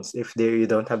missions if you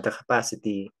don't have the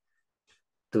capacity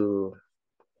to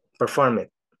perform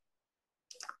it.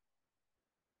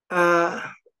 I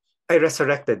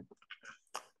resurrected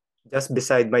just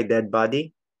beside my dead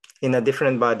body in a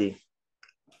different body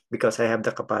because I have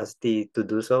the capacity to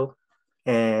do so.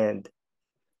 And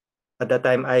at that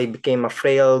time, I became a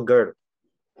frail girl.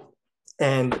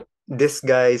 And this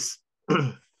guy's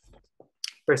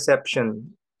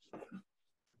perception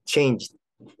changed,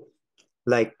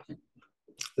 like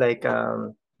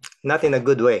not in a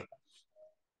good way,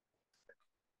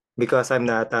 because I'm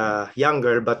not a young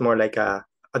girl, but more like a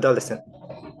adolescent.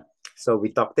 So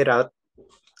we talked it out,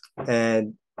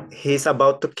 and he's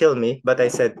about to kill me, but I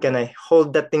said, "Can I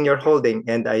hold that thing you're holding?"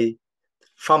 And I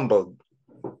fumbled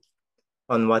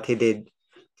on what he did,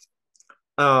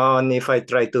 on if I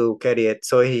try to carry it.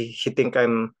 So he think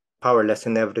I'm powerless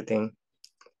and everything.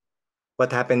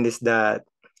 What happened is that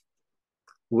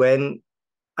when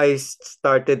I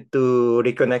started to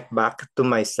reconnect back to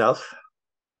myself,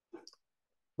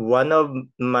 one of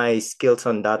my skills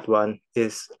on that one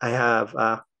is I have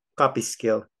a copy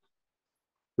skill,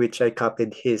 which I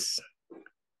copied his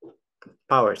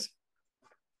powers.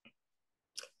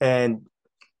 And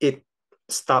it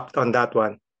stopped on that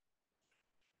one.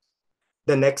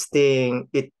 The next thing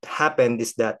it happened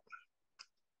is that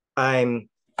I'm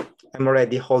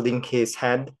already holding his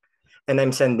hand and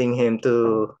I'm sending him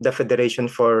to the Federation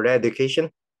for Re-Education.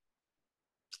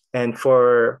 And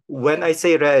for when I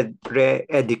say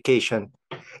re-education,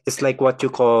 it's like what you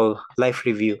call life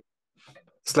review.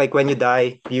 It's like when you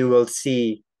die, you will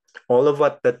see all of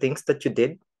what the things that you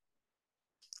did.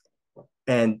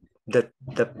 And the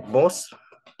most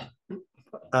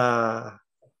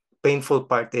painful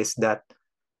part is that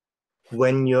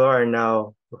when you are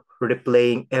now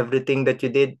replaying everything that you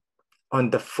did on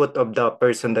the foot of the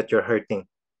person that you're hurting.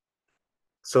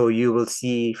 So you will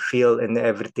see, feel, and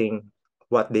everything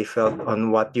what they felt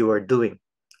on what you were doing.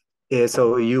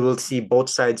 So you will see both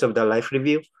sides of the life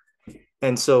review.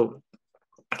 And so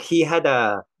he had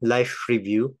a life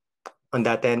review on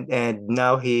that end, and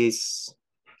now he's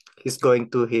going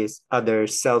to his other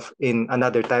self in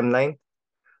another timeline,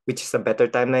 which is a better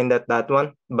timeline than that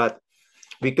one. But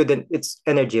we couldn't, it's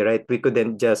energy, right? We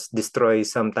couldn't just destroy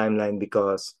some timeline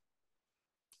because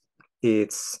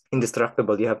it's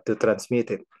indestructible. You have to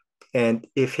transmute it. And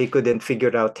if he couldn't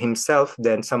figure out himself,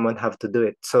 then someone have to do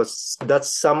it. So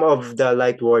that's some of the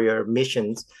light warrior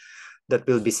missions that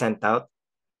will be sent out.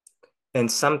 And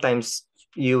sometimes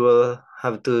you will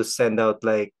have to send out,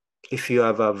 like, if you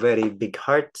have a very big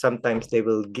heart, sometimes they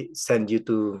will send you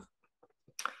to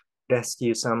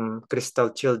rescue some crystal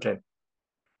children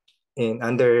in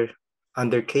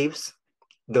under caves,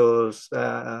 those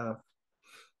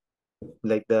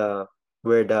like the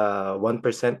where the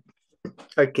 1%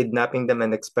 are kidnapping them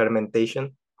and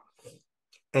experimentation,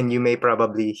 and you may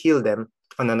probably heal them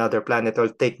on another planet or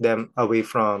take them away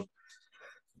from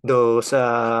those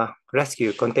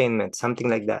rescue containment, something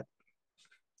like that.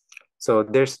 So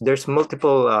there's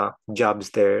multiple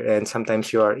jobs there, and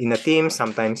sometimes you are in a team,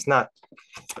 sometimes not.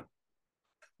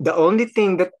 The only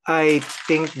thing that I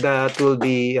think that will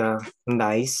be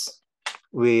nice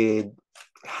with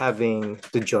having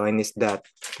to join is that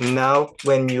now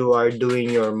when you are doing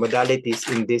your modalities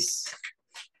in this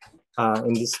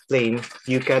plane,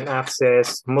 you can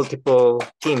access multiple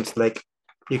teams. Like,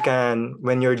 you can,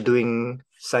 when you're doing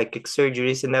psychic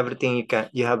surgeries and everything,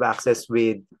 you have access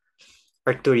with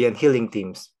Arcturian healing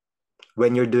teams.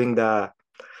 When you're doing the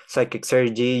psychic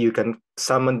surgery, you can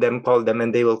summon them, call them,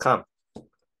 and they will come.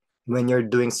 When you're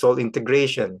doing soul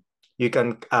integration, you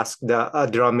can ask the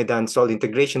Andromedan soul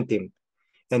integration team,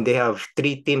 and they have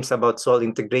 3 teams about soul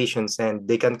integrations, and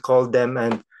they can call them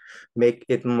and make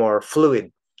it more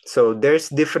fluid. So there's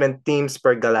different teams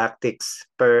per galactics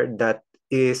per that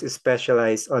is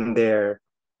specialized on their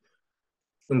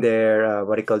in their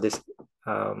what do you call this,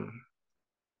 um,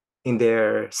 in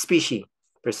their species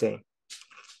per se.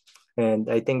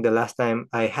 And I think the last time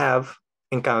I have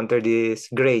encountered is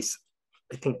Grace.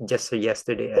 I think just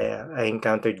yesterday I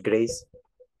encountered Grace,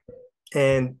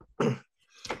 and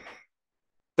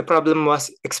the problem was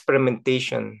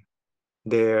experimentation.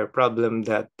 Their problem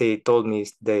that they told me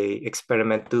is they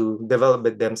experiment to develop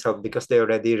it themselves because they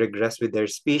already regress with their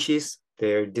species.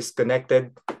 They're disconnected.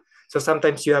 So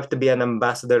sometimes you have to be an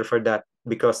ambassador for that,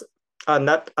 because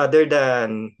not other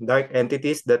than dark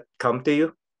entities that come to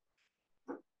you.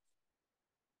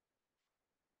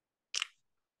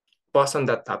 Pause on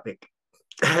that topic.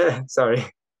 Sorry.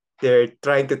 They're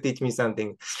trying to teach me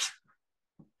something.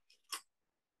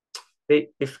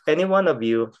 If any one of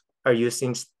you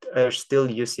are still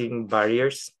using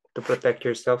barriers to protect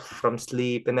yourself from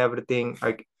sleep and everything,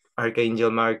 Archangel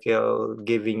Michael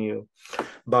giving you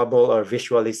bubble or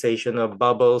visualization of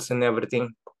bubbles and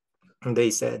everything, they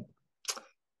said,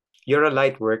 you're a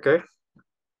light worker,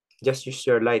 just use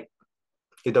your light.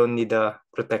 You don't need a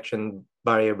protection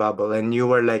barrier bubble. And you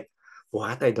were like,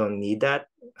 what? I don't need that?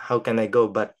 How can I go?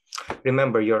 But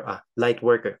remember, you're a light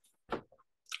worker.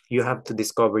 You have to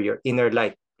discover your inner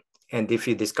light. And if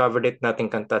you discovered it, nothing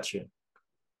can touch you.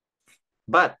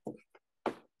 But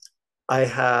I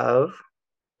have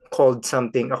called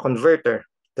something a converter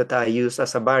that I use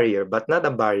as a barrier, but not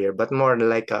a barrier, but more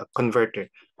like a converter.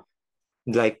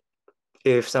 Like,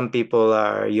 if some people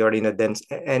you're in a dense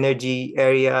energy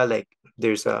area, like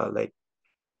there's a like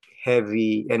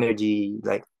heavy energy,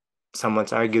 like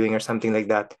someone's arguing or something like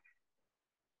that,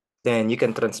 then you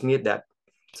can transmute that.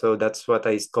 So that's what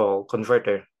I call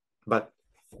converter. But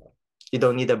you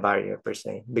don't need a barrier per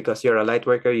se, because you're a light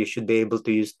worker. You should be able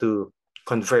to use to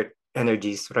convert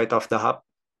energies right off the hop,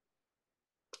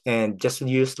 and just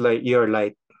use like your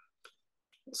light.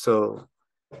 So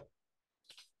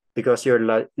because you're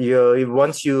light, you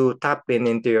once you tap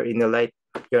into your inner light,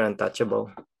 you're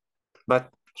untouchable. But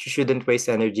you shouldn't waste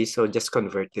energy, so just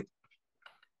convert it.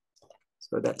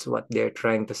 So that's what they're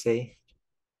trying to say.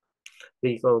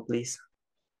 Rico, please.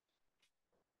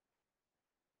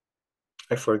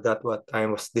 I forgot what I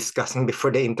was discussing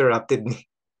before they interrupted me.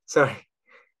 Sorry,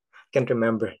 can't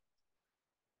remember.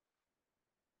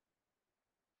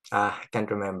 I can't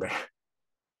remember.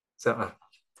 So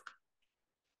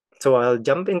I'll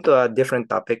jump into a different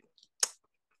topic.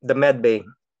 The med bay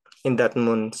in that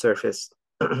moon surface.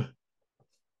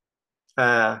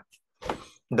 uh,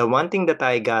 the one thing that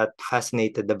I got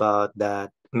fascinated about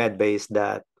that med bay is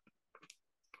that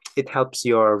it helps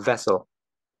your vessel.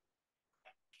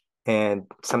 And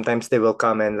sometimes they will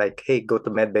come and like, hey, go to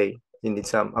med bay. You need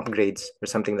some upgrades or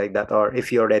something like that. Or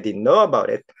if you already know about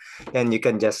it, and you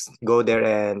can just go there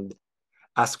and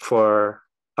ask for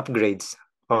upgrades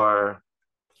or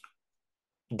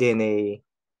DNA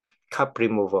cup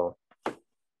removal.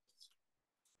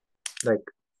 Like,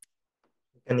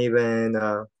 you can even,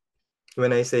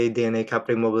 when I say DNA cap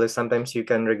removal, sometimes you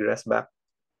can regress back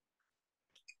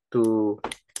to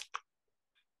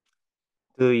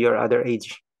your other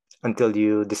age until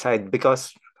you decide.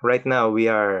 Because right now we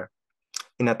are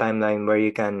in a timeline where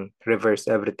you can reverse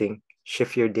everything,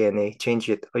 shift your DNA, change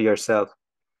it yourself.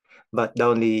 But the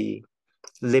only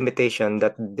limitation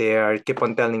that they are keep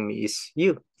on telling me is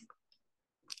you.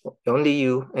 Only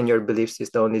you and your beliefs is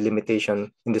the only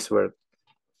limitation in this world.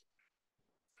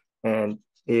 And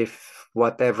if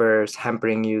whatever's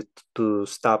hampering you to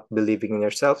stop believing in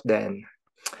yourself, then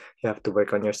you have to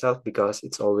work on yourself, because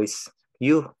it's always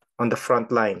you on the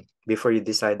front line before you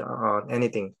decide on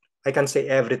anything. I can say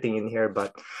everything in here,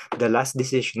 but the last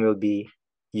decision will be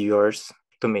yours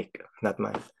to make, not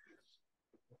mine.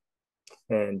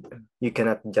 And you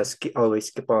cannot just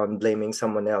always keep on blaming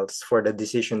someone else for the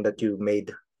decision that you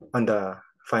made on the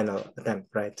final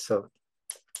attempt, right? So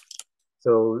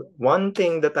one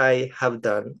thing that I have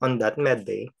done on that med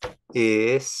day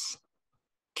is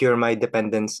cure my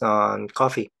dependence on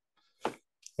coffee.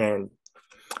 And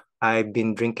I've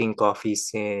been drinking coffee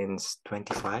since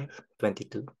 25,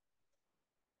 22.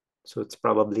 So it's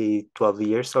probably 12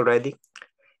 years already.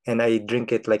 And I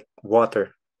drink it like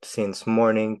water since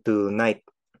morning to night.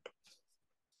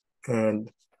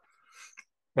 And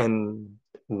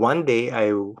one day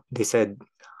they said,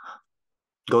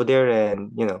 go there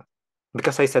and,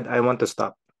 because I said I want to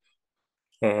stop.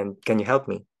 And can you help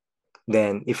me?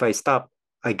 Then if I stop,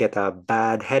 I get a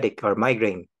bad headache or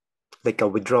migraine, like a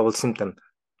withdrawal symptom.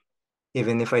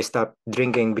 Even if I stop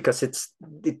drinking, because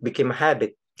it became a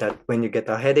habit that when you get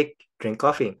a headache, drink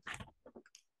coffee.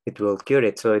 It will cure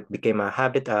it. So it became a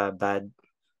habit, a bad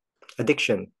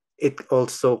addiction. It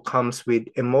also comes with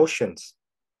emotions.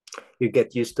 You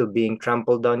get used to being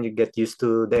trampled on, you get used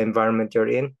to the environment you're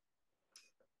in.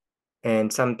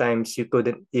 And sometimes you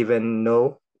couldn't even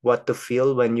know what to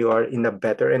feel when you are in a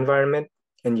better environment,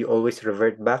 and you always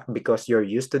revert back because you're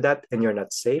used to that and you're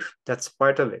not safe. That's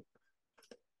part of it.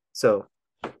 So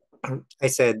I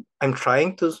said, I'm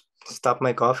trying to stop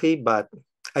my coffee, but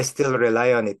I still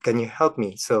rely on it. Can you help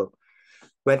me? So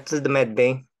went to the med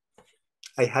bay.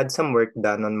 I had some work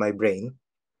done on my brain.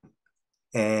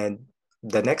 And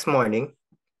the next morning,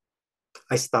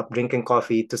 I stopped drinking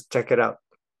coffee to check it out.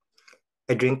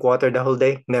 I drink water the whole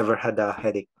day, never had a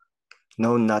headache.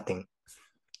 No, nothing.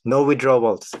 No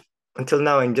withdrawals. Until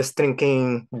now, I'm just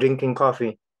drinking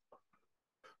coffee,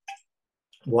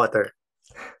 water.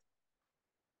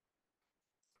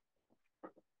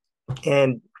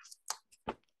 And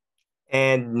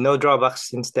no drawbacks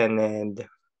since then. And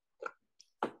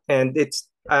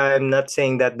I'm not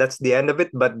saying that that's the end of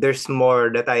it, but there's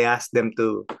more that I asked them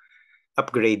to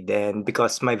upgrade. And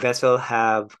because my vessel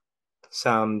have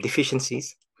some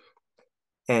deficiencies,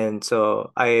 and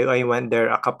so I went there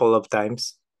a couple of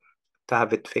times to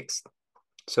have it fixed.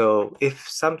 So if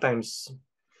sometimes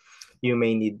you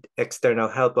may need external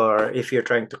help, or if you're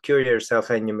trying to cure yourself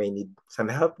and you may need some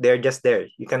help, they're just there.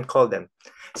 You can call them,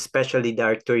 especially the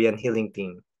Arcturian healing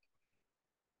team,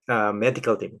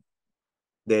 medical team.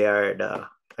 They are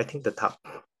I think the top.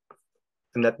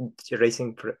 I'm not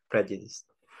raising prejudice,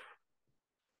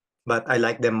 but I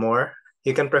like them more.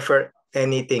 You can prefer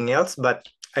anything else, but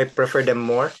I prefer them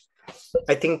more.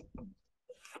 I think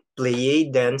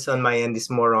Pleiadians on my end is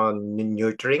more on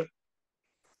nurturing,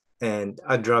 and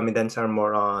Andromedans are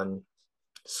more on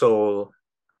soul.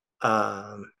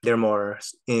 They're more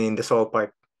in the soul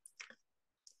part,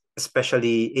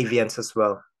 especially avians as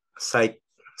well,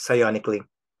 psionically.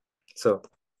 So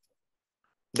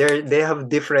they have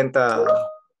different what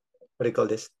do you call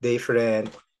this?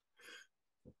 Different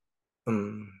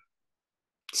um,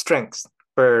 strengths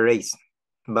per race,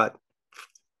 but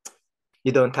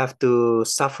you don't have to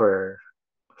suffer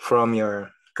from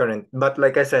your current. But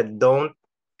like I said,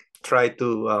 try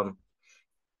to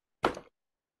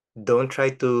don't try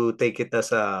to take it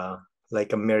as a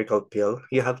like a miracle pill.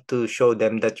 You have to show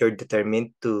them that you're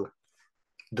determined to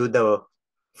do the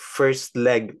first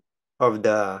leg of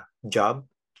the job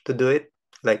to do it.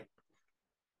 Like,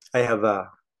 I have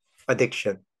a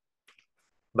addiction,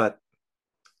 but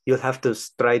you'll have to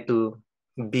try to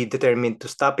be determined to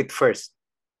stop it first,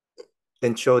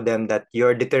 then show them that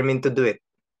you're determined to do it,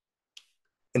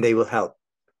 and they will help.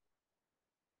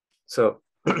 So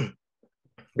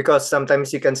because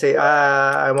sometimes you can say,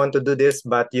 I want to do this,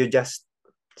 but you just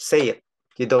say it,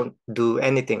 you don't do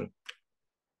anything.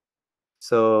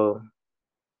 So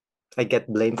I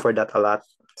get blamed for that a lot,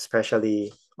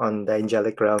 especially on the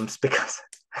angelic realms, because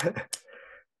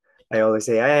I always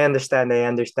say, I understand.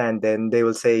 Then they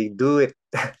will say, do it,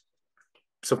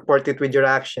 support it with your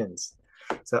actions.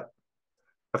 So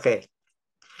Okay.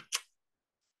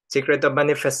 Secret of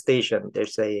manifestation, they're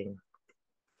saying.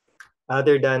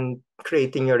 Other than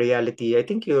creating your reality, I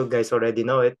think you guys already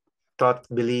know it. Thought,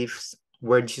 beliefs,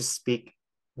 words you speak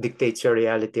dictates your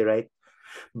reality, right?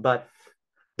 But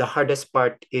the hardest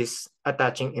part is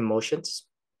attaching emotions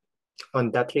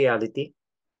on that reality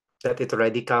that it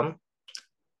already come.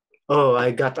 Oh,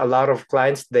 I got a lot of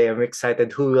clients today. I'm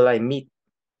excited. Who will I meet?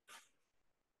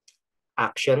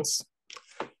 Actions.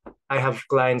 I have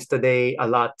clients today a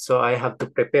lot, so I have to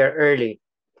prepare early.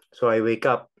 So I wake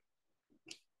up.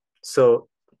 So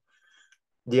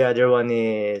the other one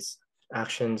is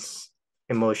actions,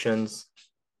 emotions,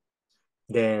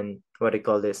 then what do you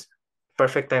call this?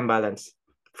 Perfect time balance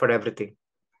for everything.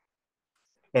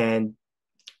 And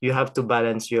you have to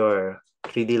balance your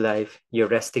 3D life, your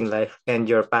resting life, and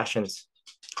your passions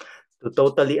to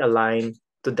totally align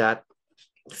to that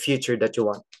future that you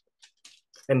want.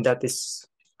 And that is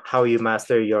how you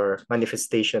master your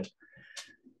manifestation.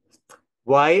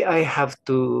 Why I have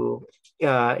to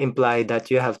imply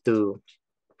that you have to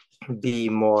be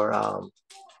more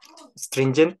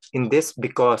stringent in this,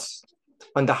 because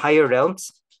on the higher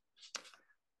realms,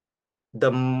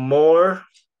 the more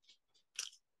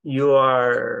you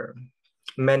are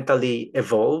mentally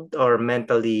evolved or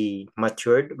mentally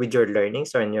matured with your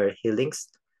learnings or in your healings,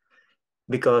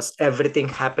 because everything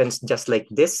happens just like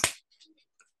this,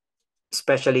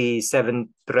 especially seventh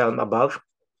realm above.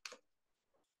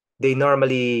 They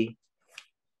normally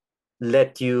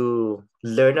let you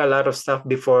learn a lot of stuff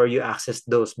before you access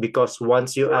those, because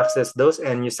once you access those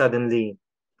and you suddenly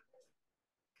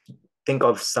think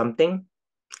of something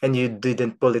and you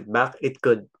didn't pull it back, it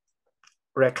could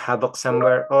wreak havoc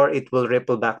somewhere, or it will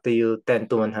ripple back to you 10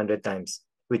 to 100 times,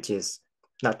 which is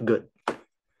not good.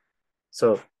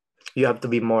 So you have to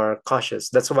be more cautious.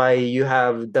 That's why you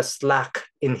have the slack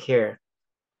in here.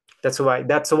 That's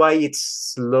why it's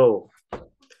slow.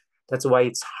 That's why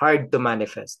it's hard to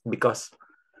manifest, because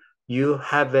you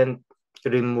haven't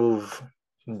removed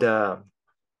the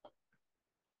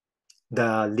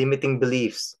the limiting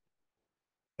beliefs,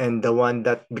 and the one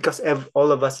that, because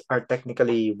all of us are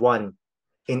technically one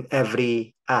in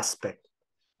every aspect.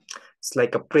 It's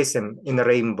like a prism in a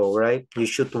rainbow, right? You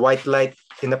shoot white light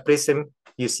in a prism,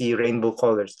 you see rainbow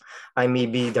colors. I may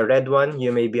be the red one,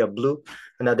 you may be a blue,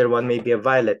 another one may be a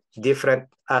violet, different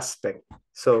aspect.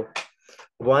 So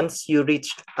once you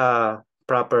reach a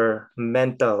proper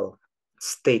mental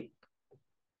state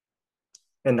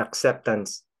and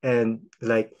acceptance, and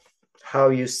like how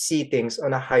you see things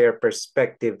on a higher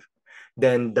perspective,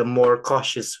 then the more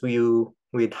cautious you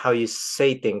with how you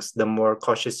say things, the more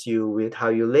cautious you with how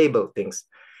you label things,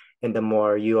 and the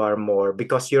more you are more,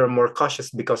 because you're more cautious,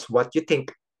 because what you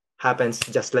think happens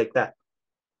just like that.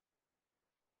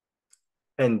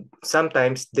 And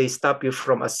sometimes they stop you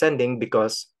from ascending,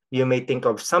 because you may think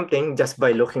of something just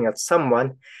by looking at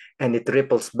someone, and it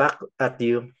ripples back at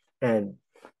you and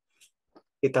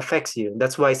it affects you.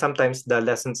 That's why sometimes the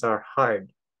lessons are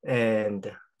hard. And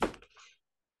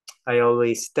I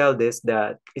always tell this,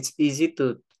 that it's easy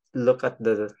to look at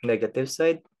the negative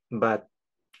side, but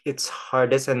it's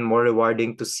hardest and more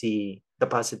rewarding to see the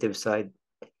positive side.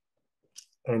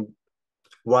 And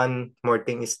one more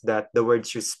thing is that the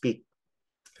words you speak,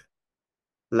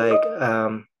 like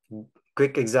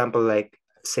quick example, like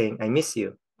saying I miss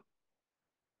you.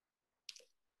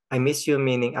 I miss you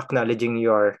meaning acknowledging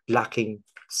you're lacking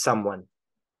someone.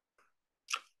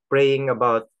 Praying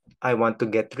about I want to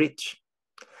get rich.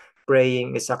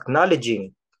 Praying is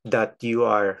acknowledging that you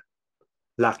are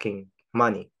lacking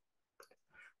money.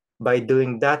 By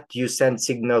doing that, you send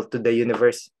signal to the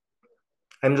universe.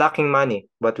 I'm lacking money.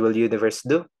 What will universe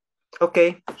do?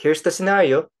 Okay, here's the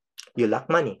scenario. You lack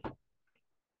money.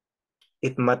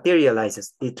 It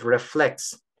materializes, it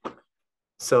reflects.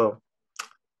 So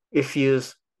if you,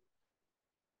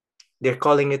 they're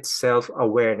calling it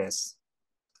self-awareness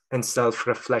and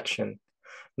self-reflection.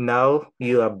 Now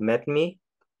you have met me.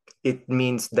 It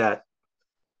means that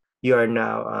you are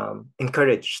now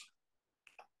encouraged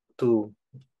to,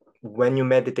 when you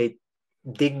meditate,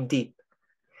 dig deep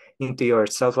into your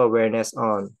self-awareness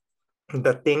on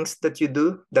the things that you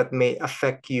do that may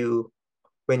affect you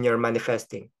when you're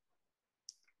manifesting,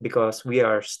 because we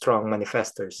are strong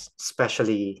manifestors,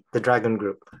 especially the dragon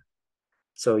group.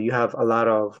 So you have a lot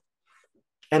of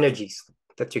energies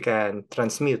that you can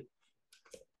transmute.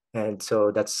 And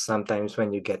so that's sometimes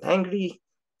when you get angry,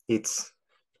 it's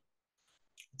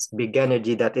big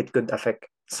energy that it could affect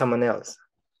someone else.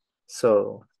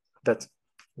 So that's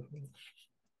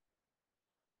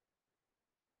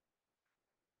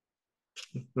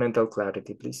mental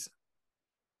clarity, please.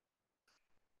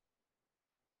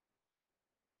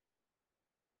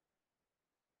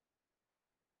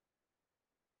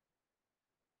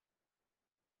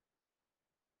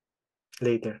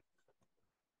 later.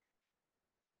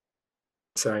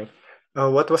 Sorry.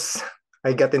 What was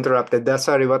I got interrupted?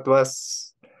 Sorry, what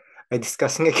was I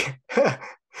discussing again?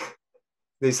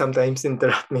 They sometimes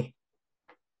interrupt me.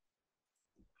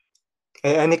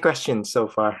 Any questions so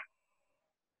far?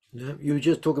 Yeah, you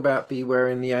just talk about beware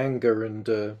in the anger and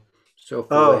Oh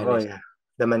self-awareness. yeah,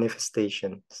 the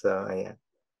manifestation. So yeah,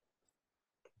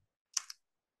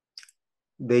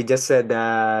 they just said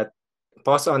that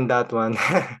pause on that one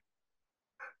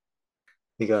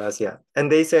because yeah,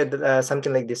 and they said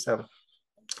something like this.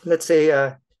 Let's say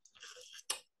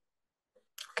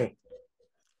okay,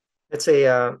 let's say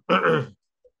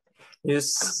you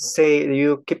say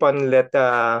you keep on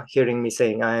hearing me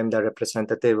saying I am the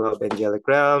representative of angelic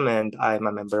realm and I'm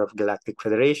a member of Galactic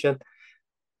Federation.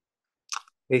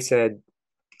 They said,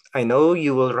 I know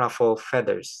you will ruffle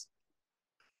feathers,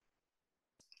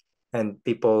 and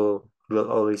people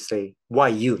will always say, why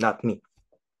you, not me?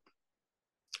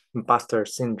 Imposter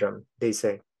syndrome, they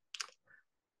say.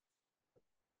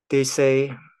 They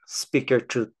say, speak your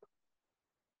truth.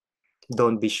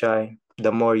 Don't be shy.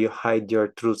 The more you hide your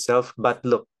true self, but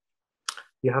look,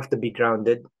 you have to be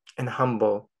grounded and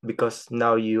humble because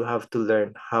now you have to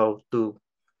learn how to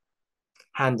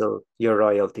handle your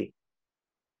royalty.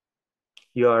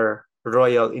 You are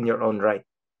royal in your own right.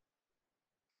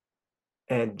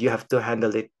 And you have to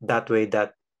handle it that way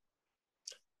that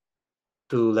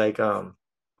to like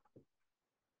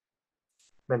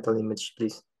mental image,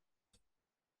 please.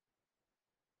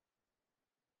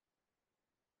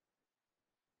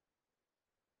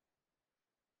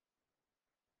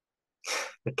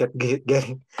 I kept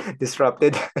getting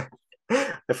disrupted.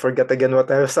 I forgot again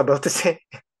what I was about to say.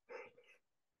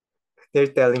 They're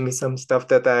telling me some stuff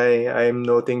that I'm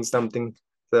noting something.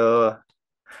 So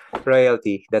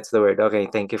royalty, that's the word. Okay,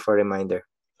 thank you for reminder.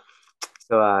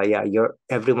 So yeah, you're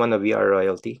every one of you are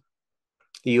royalty.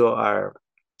 You are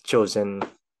chosen,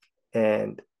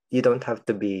 and you don't have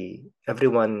to be.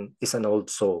 Everyone is an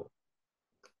old soul.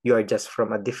 You are just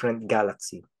from a different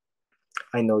galaxy.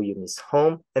 I know you miss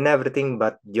home and everything,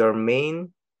 but your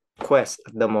main quest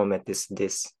at the moment is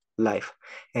this life.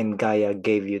 And Gaia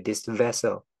gave you this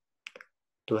vessel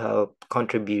to help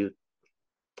contribute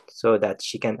so that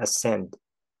she can ascend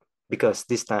because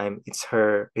this time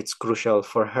it's crucial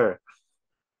for her.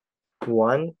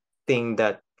 One thing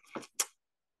that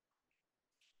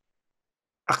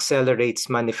accelerates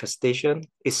manifestation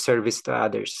is service to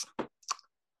others.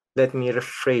 Let me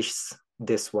rephrase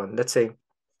this one. Let's say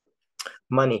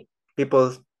money.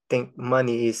 People think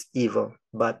money is evil,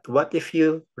 but what if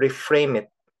you reframe it?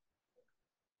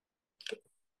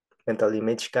 Mental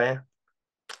image, Kaya?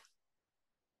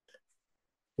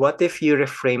 What if you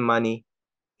reframe money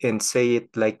and say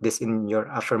it like this in your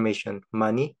affirmation?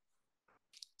 Money,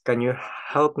 can you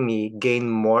help me gain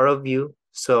more of you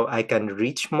so I can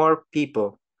reach more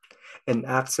people and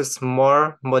access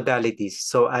more modalities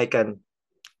so I can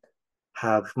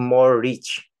have more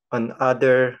reach on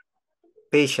other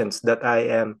patients that I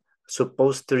am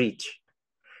supposed to reach?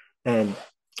 And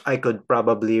I could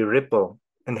probably ripple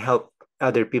and help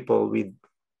other people with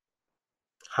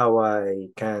how I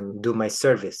can do my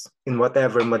service in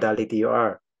whatever modality you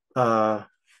are,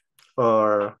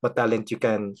 or what talent you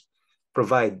can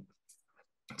provide.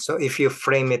 So if you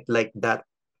frame it like that,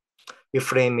 you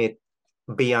frame it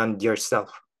beyond yourself.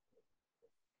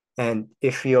 And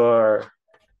if you're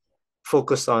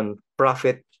focused on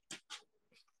profit,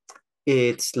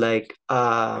 it's like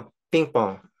ping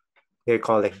pong, they're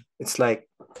calling. It's like,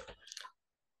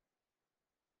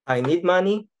 I need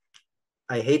money,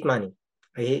 I hate money.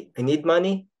 I need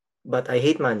money, but I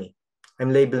hate money.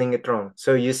 I'm labeling it wrong.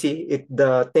 So you see,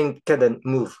 the thing couldn't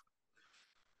move.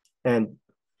 And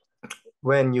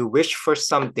when you wish for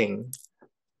something,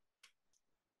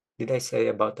 did I say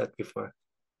about that before?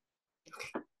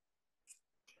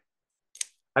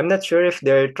 I'm not sure if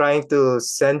they're trying to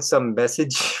send some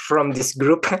message from this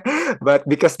group, but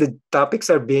because the topics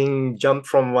are being jumped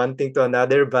from one thing to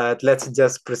another, but let's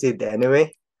just proceed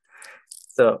anyway.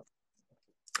 So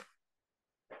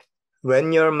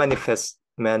when you're manifesting,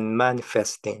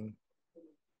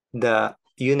 the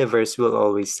universe will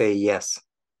always say yes.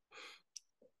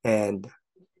 And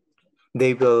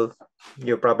they will,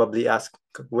 you probably ask,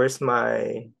 where's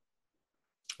my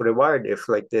reward if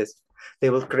like this? They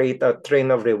will create a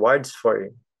train of rewards for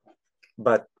you,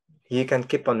 but you can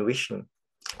keep on wishing.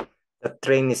 The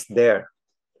train is there,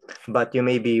 but you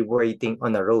may be waiting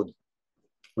on a road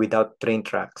without train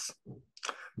tracks.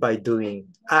 By doing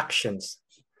actions,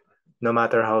 no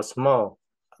matter how small,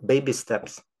 baby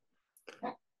steps,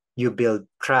 you build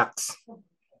tracks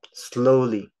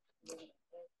slowly.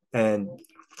 And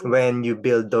when you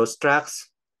build those tracks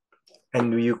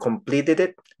and you completed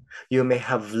it, you may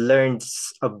have learned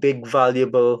a big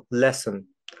valuable lesson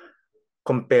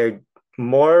compared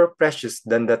more precious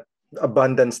than that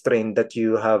abundance train that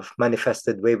you have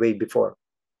manifested way before.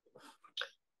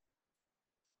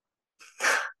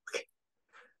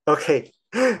 Okay.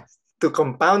 To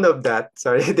compound of that,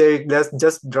 sorry, they're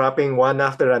just dropping one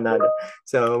after another.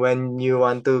 So when you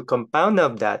want to compound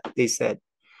of that, they said,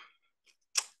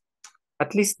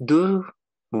 at least do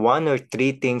 1 or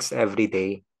 3 things every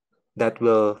day that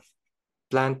will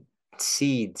plant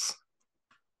seeds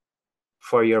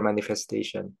for your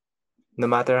manifestation, no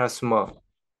matter how small.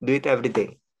 Do it every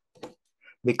day.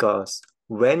 Because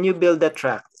when you build a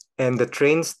track and the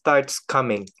train starts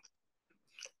coming,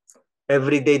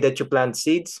 every day that you plant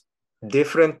seeds,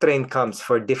 different train comes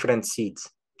for different seeds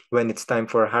when it's time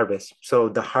for harvest. So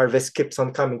the harvest keeps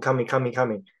on coming.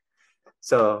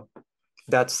 So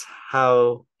that's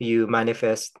how you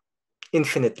manifest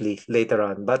infinitely later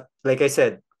on. But like I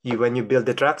said, when you build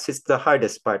the tracks, it's the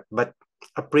hardest part. But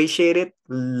appreciate it,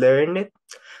 learn it,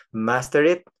 master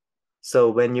it.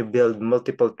 So when you build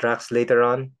multiple tracks later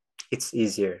on, it's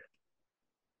easier.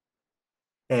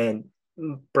 And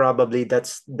probably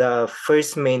that's the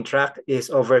first main track is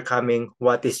overcoming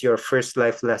what is your first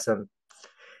life lesson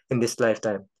in this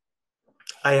lifetime.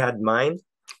 I had mine.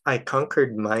 I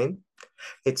conquered mine.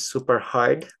 It's super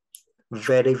hard,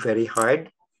 very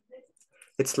hard.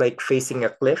 It's like facing a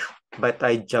cliff, but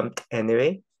I jumped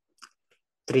anyway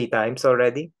 3 times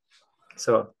already.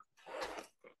 So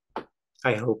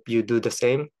I hope you do the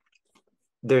same.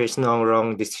 There is no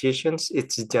wrong decisions.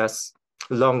 It's just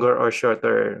longer or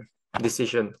shorter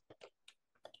decision.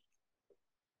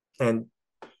 And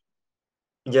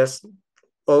just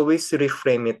always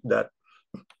reframe it that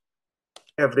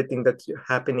everything that's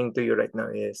happening to you right now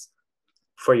is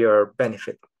for your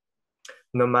benefit,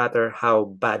 no matter how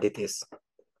bad it is.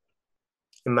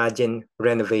 Imagine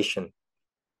renovation.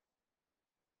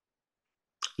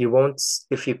 You won't,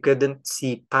 if you couldn't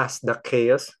see past the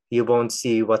chaos, you won't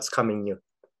see what's coming new.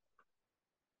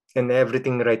 And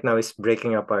everything right now is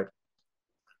breaking apart.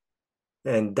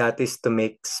 And that is to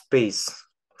make space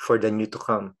for the new to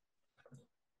come.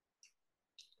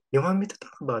 You want me to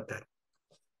talk about that?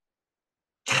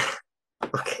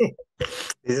 Okay.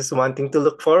 This is one thing to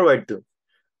look forward to.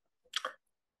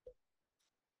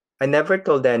 I never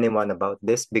told anyone about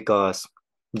this because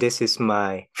this is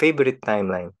my favorite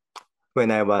timeline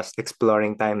when I was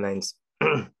exploring timelines.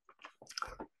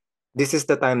 This is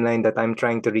the timeline that I'm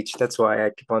trying to reach. That's why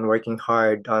I keep on working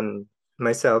hard on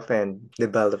myself and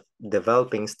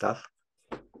developing stuff.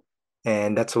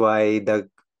 And that's why the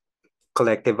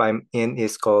collective I'm in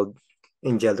is called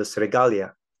Angelus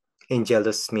Regalia.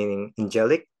 Angelus meaning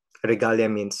angelic, Regalia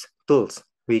means tools.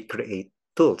 We create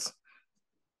tools.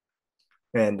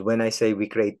 And when I say we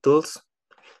create tools,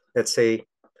 let's say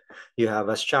you have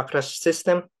a chakra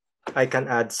system, I can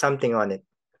add something on it,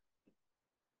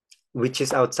 which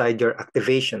is outside your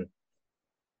activation,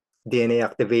 DNA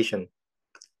activation.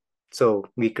 So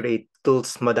we create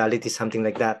tools, modalities, something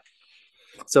like that.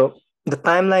 So the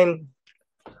timeline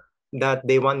that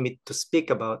they want me to speak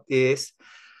about is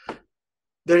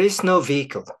there is no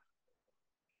vehicle.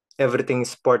 Everything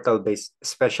is portal based,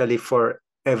 especially for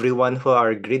everyone who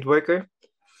are grid worker.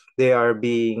 They are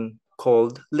being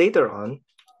called later on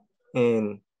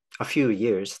in a few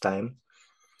years' time.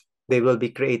 They will be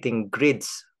creating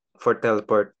grids for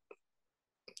teleportation,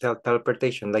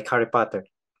 like Harry Potter.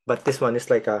 But this one is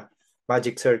like a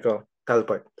magic circle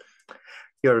teleport.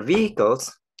 Your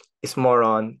vehicles is more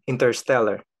on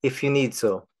interstellar, if you need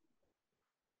so.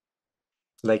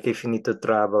 Like if you need to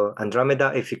travel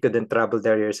Andromeda, if you couldn't travel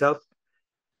there yourself.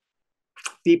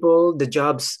 People, the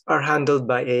jobs are handled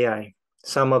by AI.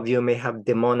 Some of you may have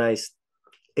demonized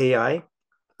AI,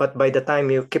 but by the time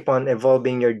you keep on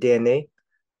evolving your DNA,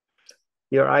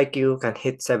 your IQ can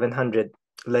hit 700,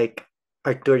 like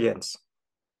Arcturians.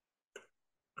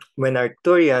 When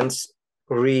Arcturians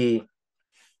what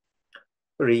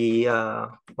do you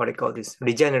call this?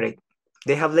 Regenerate.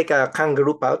 They have like a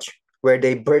kangaroo pouch where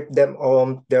they birth them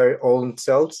on their own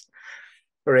selves,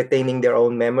 retaining their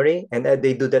own memory, and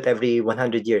they do that every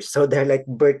 100 years. So they're like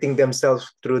birthing themselves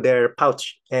through their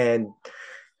pouch, and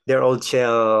their old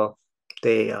shell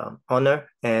they honor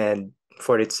and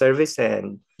for its service,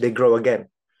 and they grow again.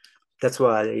 That's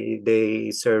why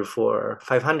they serve for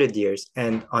 500 years.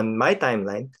 And on my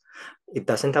timeline, it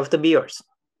doesn't have to be yours.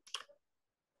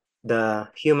 The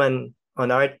human on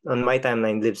my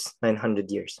timeline lives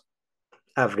 900 years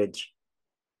average,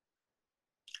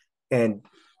 and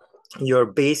your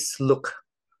base look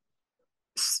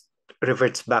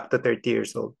reverts back to 30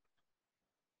 years old.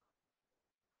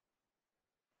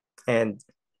 And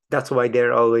that's why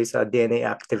there always a DNA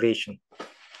activation.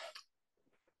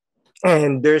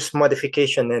 And there's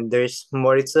modification and there's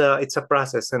more. It's a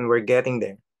process and we're getting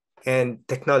there. And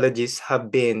technologies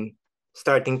have been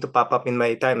starting to pop up in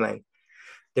my timeline.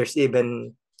 There's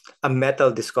even a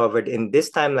metal discovered in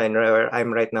this timeline where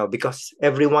I'm right now, because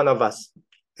every one of us,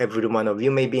 every one of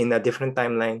you may be in a different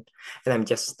timeline, and I'm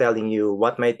just telling you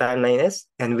what my timeline is.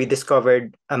 And we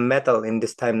discovered a metal in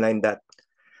this timeline that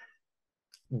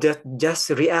just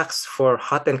reacts for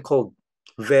hot and cold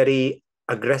very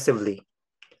aggressively,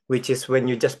 which is when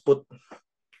you just put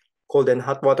cold and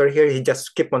hot water here, he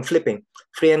just keep on flipping,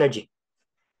 free energy.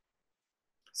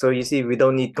 So you see, we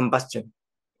don't need combustion.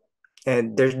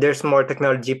 And there's more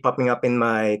technology popping up in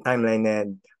my timeline,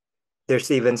 and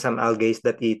there's even some algae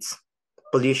that eats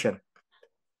pollution,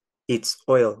 eats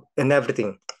oil and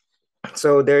everything.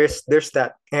 So there's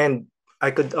that. And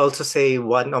I could also say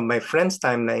one of my friends'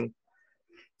 timeline,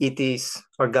 ETs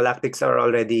or galactics are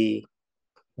already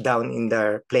down in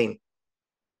their plane,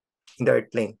 in the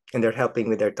Earth plane, and they're helping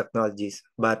with their technologies.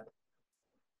 But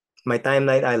my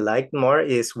timeline I like more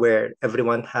is where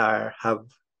everyone have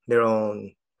their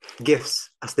own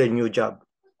gifts as their new job.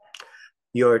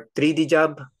 Your 3D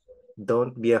job,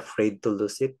 don't be afraid to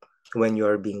lose it when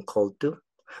you're being called to,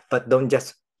 but don't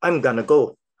just, I'm gonna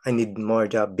go, I need more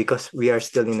job, because we are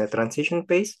still in a transition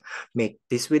phase. Make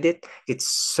this with it. It's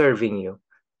serving you.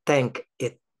 Thank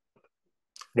it.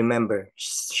 Remember,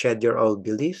 shed your old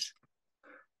beliefs.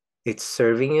 It's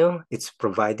serving you, it's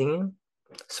providing you.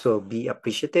 So be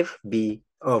appreciative, be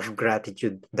of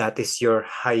gratitude. That is your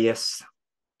highest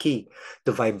key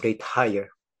to vibrate higher.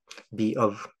 Be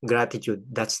of gratitude.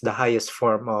 That's the highest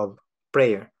form of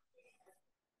prayer.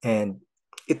 And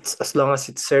it's, as long as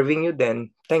it's serving you,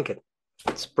 then thank it.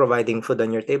 It's providing food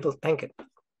on your table, thank it.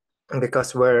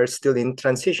 Because we're still in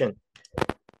transition.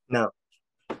 Now,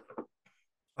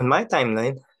 on my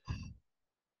timeline,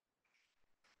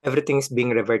 everything is being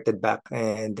reverted back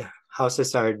and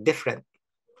houses are different.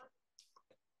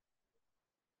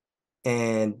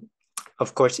 And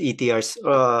of course, ETs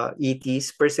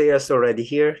per se is already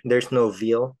here. There's no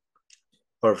veil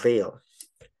or veil.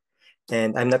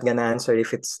 And I'm not gonna answer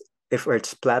if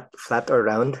Earth's flat or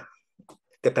round.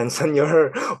 Depends on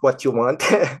your what you want,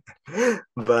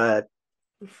 but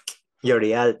your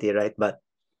reality, right? But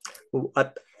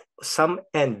at some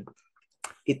end,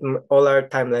 it all our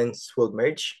timelines will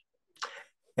merge,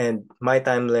 and my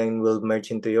timeline will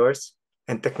merge into yours,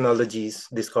 and technologies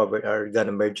discovered are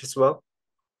gonna merge as well.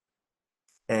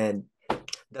 And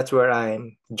that's where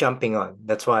I'm jumping on.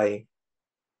 That's why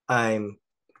I'm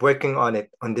working on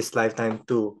it on this lifetime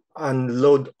to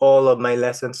unload all of my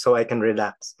lessons so I can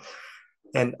relax.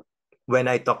 And when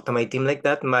I talk to my team like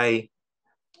that, my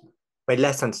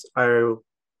lessons are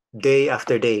day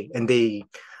after day, and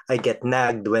I get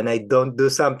nagged when I don't do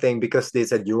something because they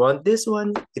said, you want this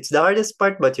one? It's the hardest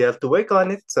part, but you have to work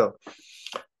on it. So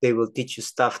they will teach you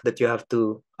stuff that you have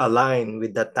to align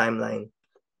with that timeline.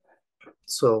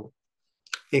 So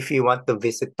if you want to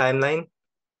visit timeline,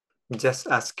 just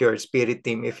ask your spirit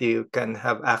team if you can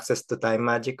have access to time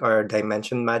magic or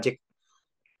dimension magic.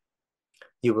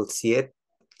 You will see it.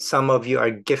 Some of you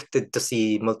are gifted to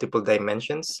see multiple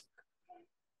dimensions.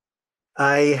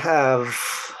 I have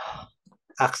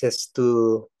access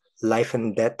to life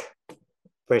and death,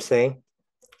 per se.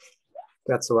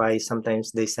 That's why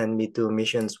sometimes they send me to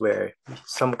missions where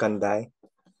some can die,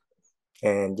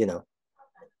 and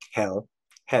hell,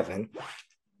 heaven.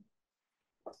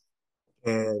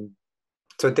 And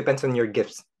so it depends on your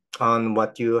gifts, on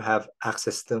what you have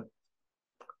access to.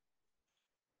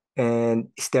 And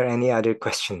is there any other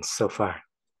questions so far?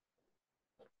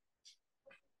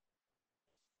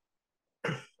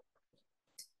 I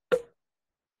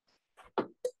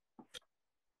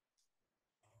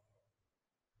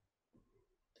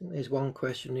think there's one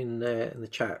question in there in the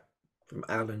chat from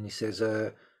Alan. He says,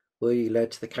 "Were you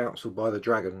led to the council by the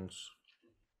dragons?"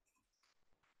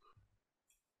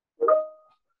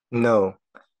 No.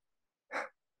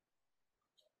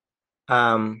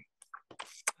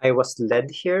 I was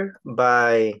led here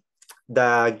by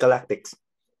the Galactics.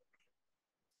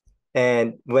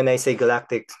 And when I say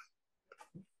Galactics,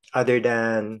 other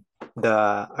than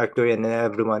the Arcturian and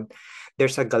everyone,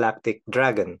 there's a galactic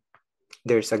dragon,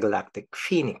 there's a galactic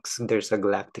phoenix, there's a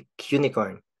galactic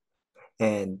unicorn.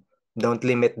 And don't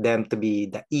limit them to be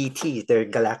the ETs, they're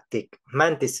galactic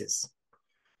mantises.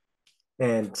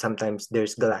 And sometimes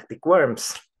there's galactic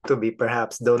worms to be,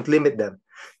 perhaps don't limit them,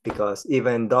 because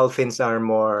even dolphins are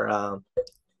more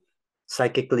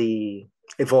psychically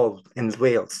evolved in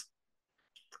whales.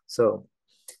 So,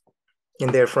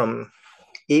 and they're from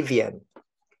avian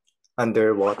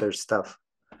underwater stuff.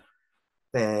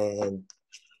 And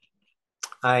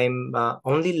I'm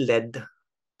only led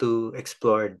to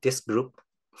explore this group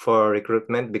for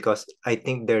recruitment because I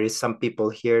think there is some people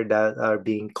here that are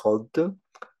being called to.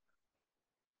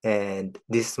 And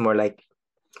this is more like,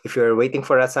 if you're waiting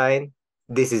for a sign,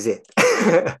 this is it.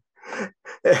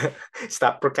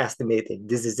 Stop procrastinating.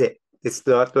 This is it. It's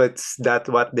not what's that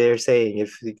what they're saying.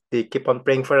 If they keep on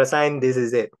praying for a sign, this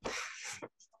is it.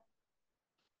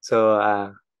 So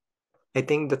I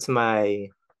think that's my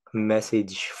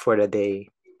message for the day,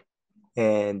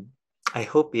 and I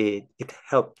hope it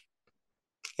helped.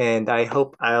 And I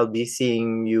hope I'll be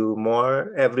seeing you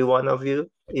more, every one of you,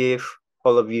 if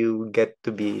all of you get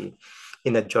to be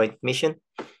in a joint mission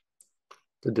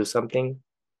to do something.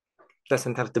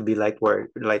 Doesn't have to be light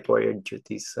warrior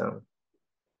duties. So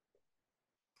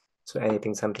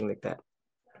anything, something like that.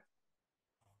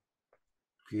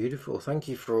 Beautiful. Thank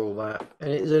you for all that.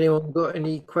 And has anyone got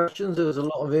any questions? There was a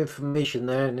lot of information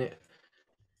there, and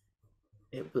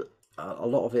a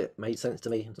lot of it made sense to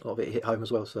me. A lot of it hit home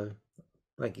as well. So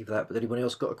thank you for that. But anyone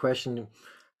else got a question?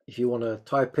 If you want to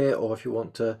type it, or if you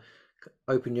want to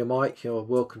open your mic, you're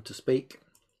welcome to speak.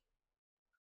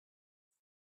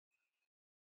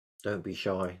 Don't be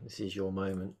shy. This is your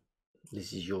moment.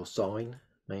 This is your sign,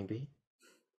 maybe.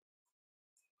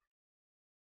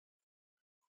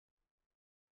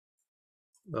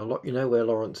 Well, you know where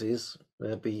Lawrence is.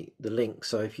 There'll be the link.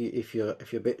 So if you're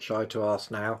a bit shy to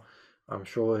ask now, I'm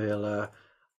sure he'll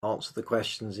answer the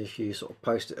questions if you sort of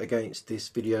post it against this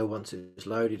video once it's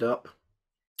loaded up,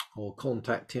 or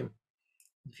contact him.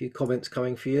 A few comments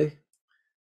coming for you.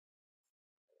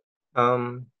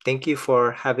 Thank you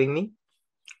for having me,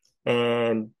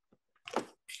 and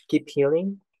keep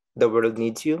healing. The world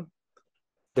needs you.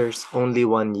 There's only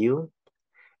one you,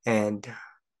 and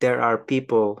there are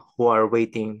people who are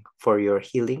waiting for your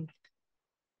healing,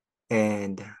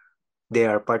 and they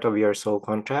are part of your soul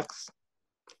contracts.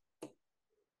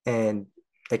 And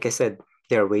like I said,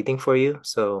 they're waiting for you.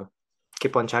 So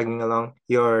keep on chugging along.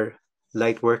 Your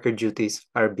light worker duties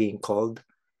are being called,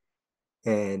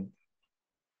 and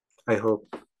I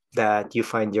hope that you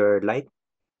find your light,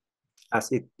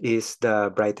 as it is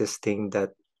the brightest thing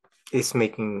that is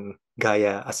making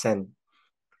Gaia ascend.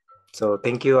 So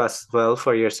thank you as well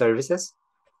for your services.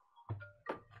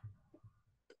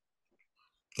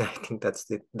 I think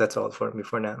that's it. That's all for me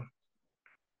for now.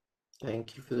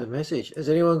 Thank you for the message. Has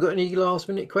anyone got any last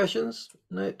minute questions?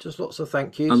 No, just lots of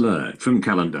thank yous. Alert from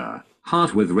calendar.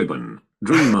 Heart with ribbon.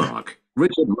 Dream mark.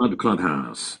 Richard Mud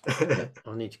Clubhouse. Yeah,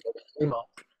 I need to get a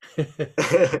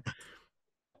mark.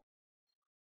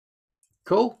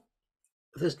 Cool.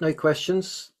 If there's no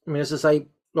questions, I mean, as I say,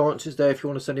 Lawrence is there if you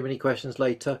want to send him any questions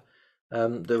later.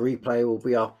 The replay will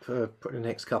be up in the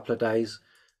next couple of days.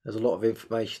 There's a lot of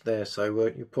information there, so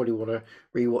you probably want to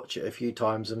rewatch it a few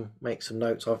times and make some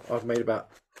notes. I've made about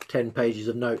 10 pages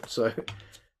of notes. So,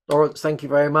 Lawrence, thank you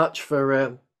very much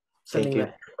for sending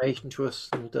that information to us.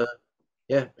 And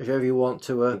yeah, if ever you want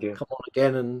to come on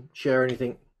again and share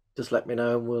anything, just let me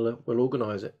know and we'll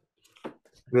organize it.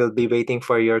 We'll be waiting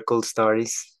for your cool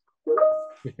stories.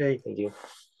 Okay. Thank you.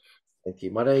 Thank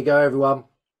you. Well, there you go, everyone.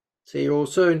 See you all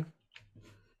soon.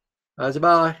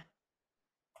 Bye.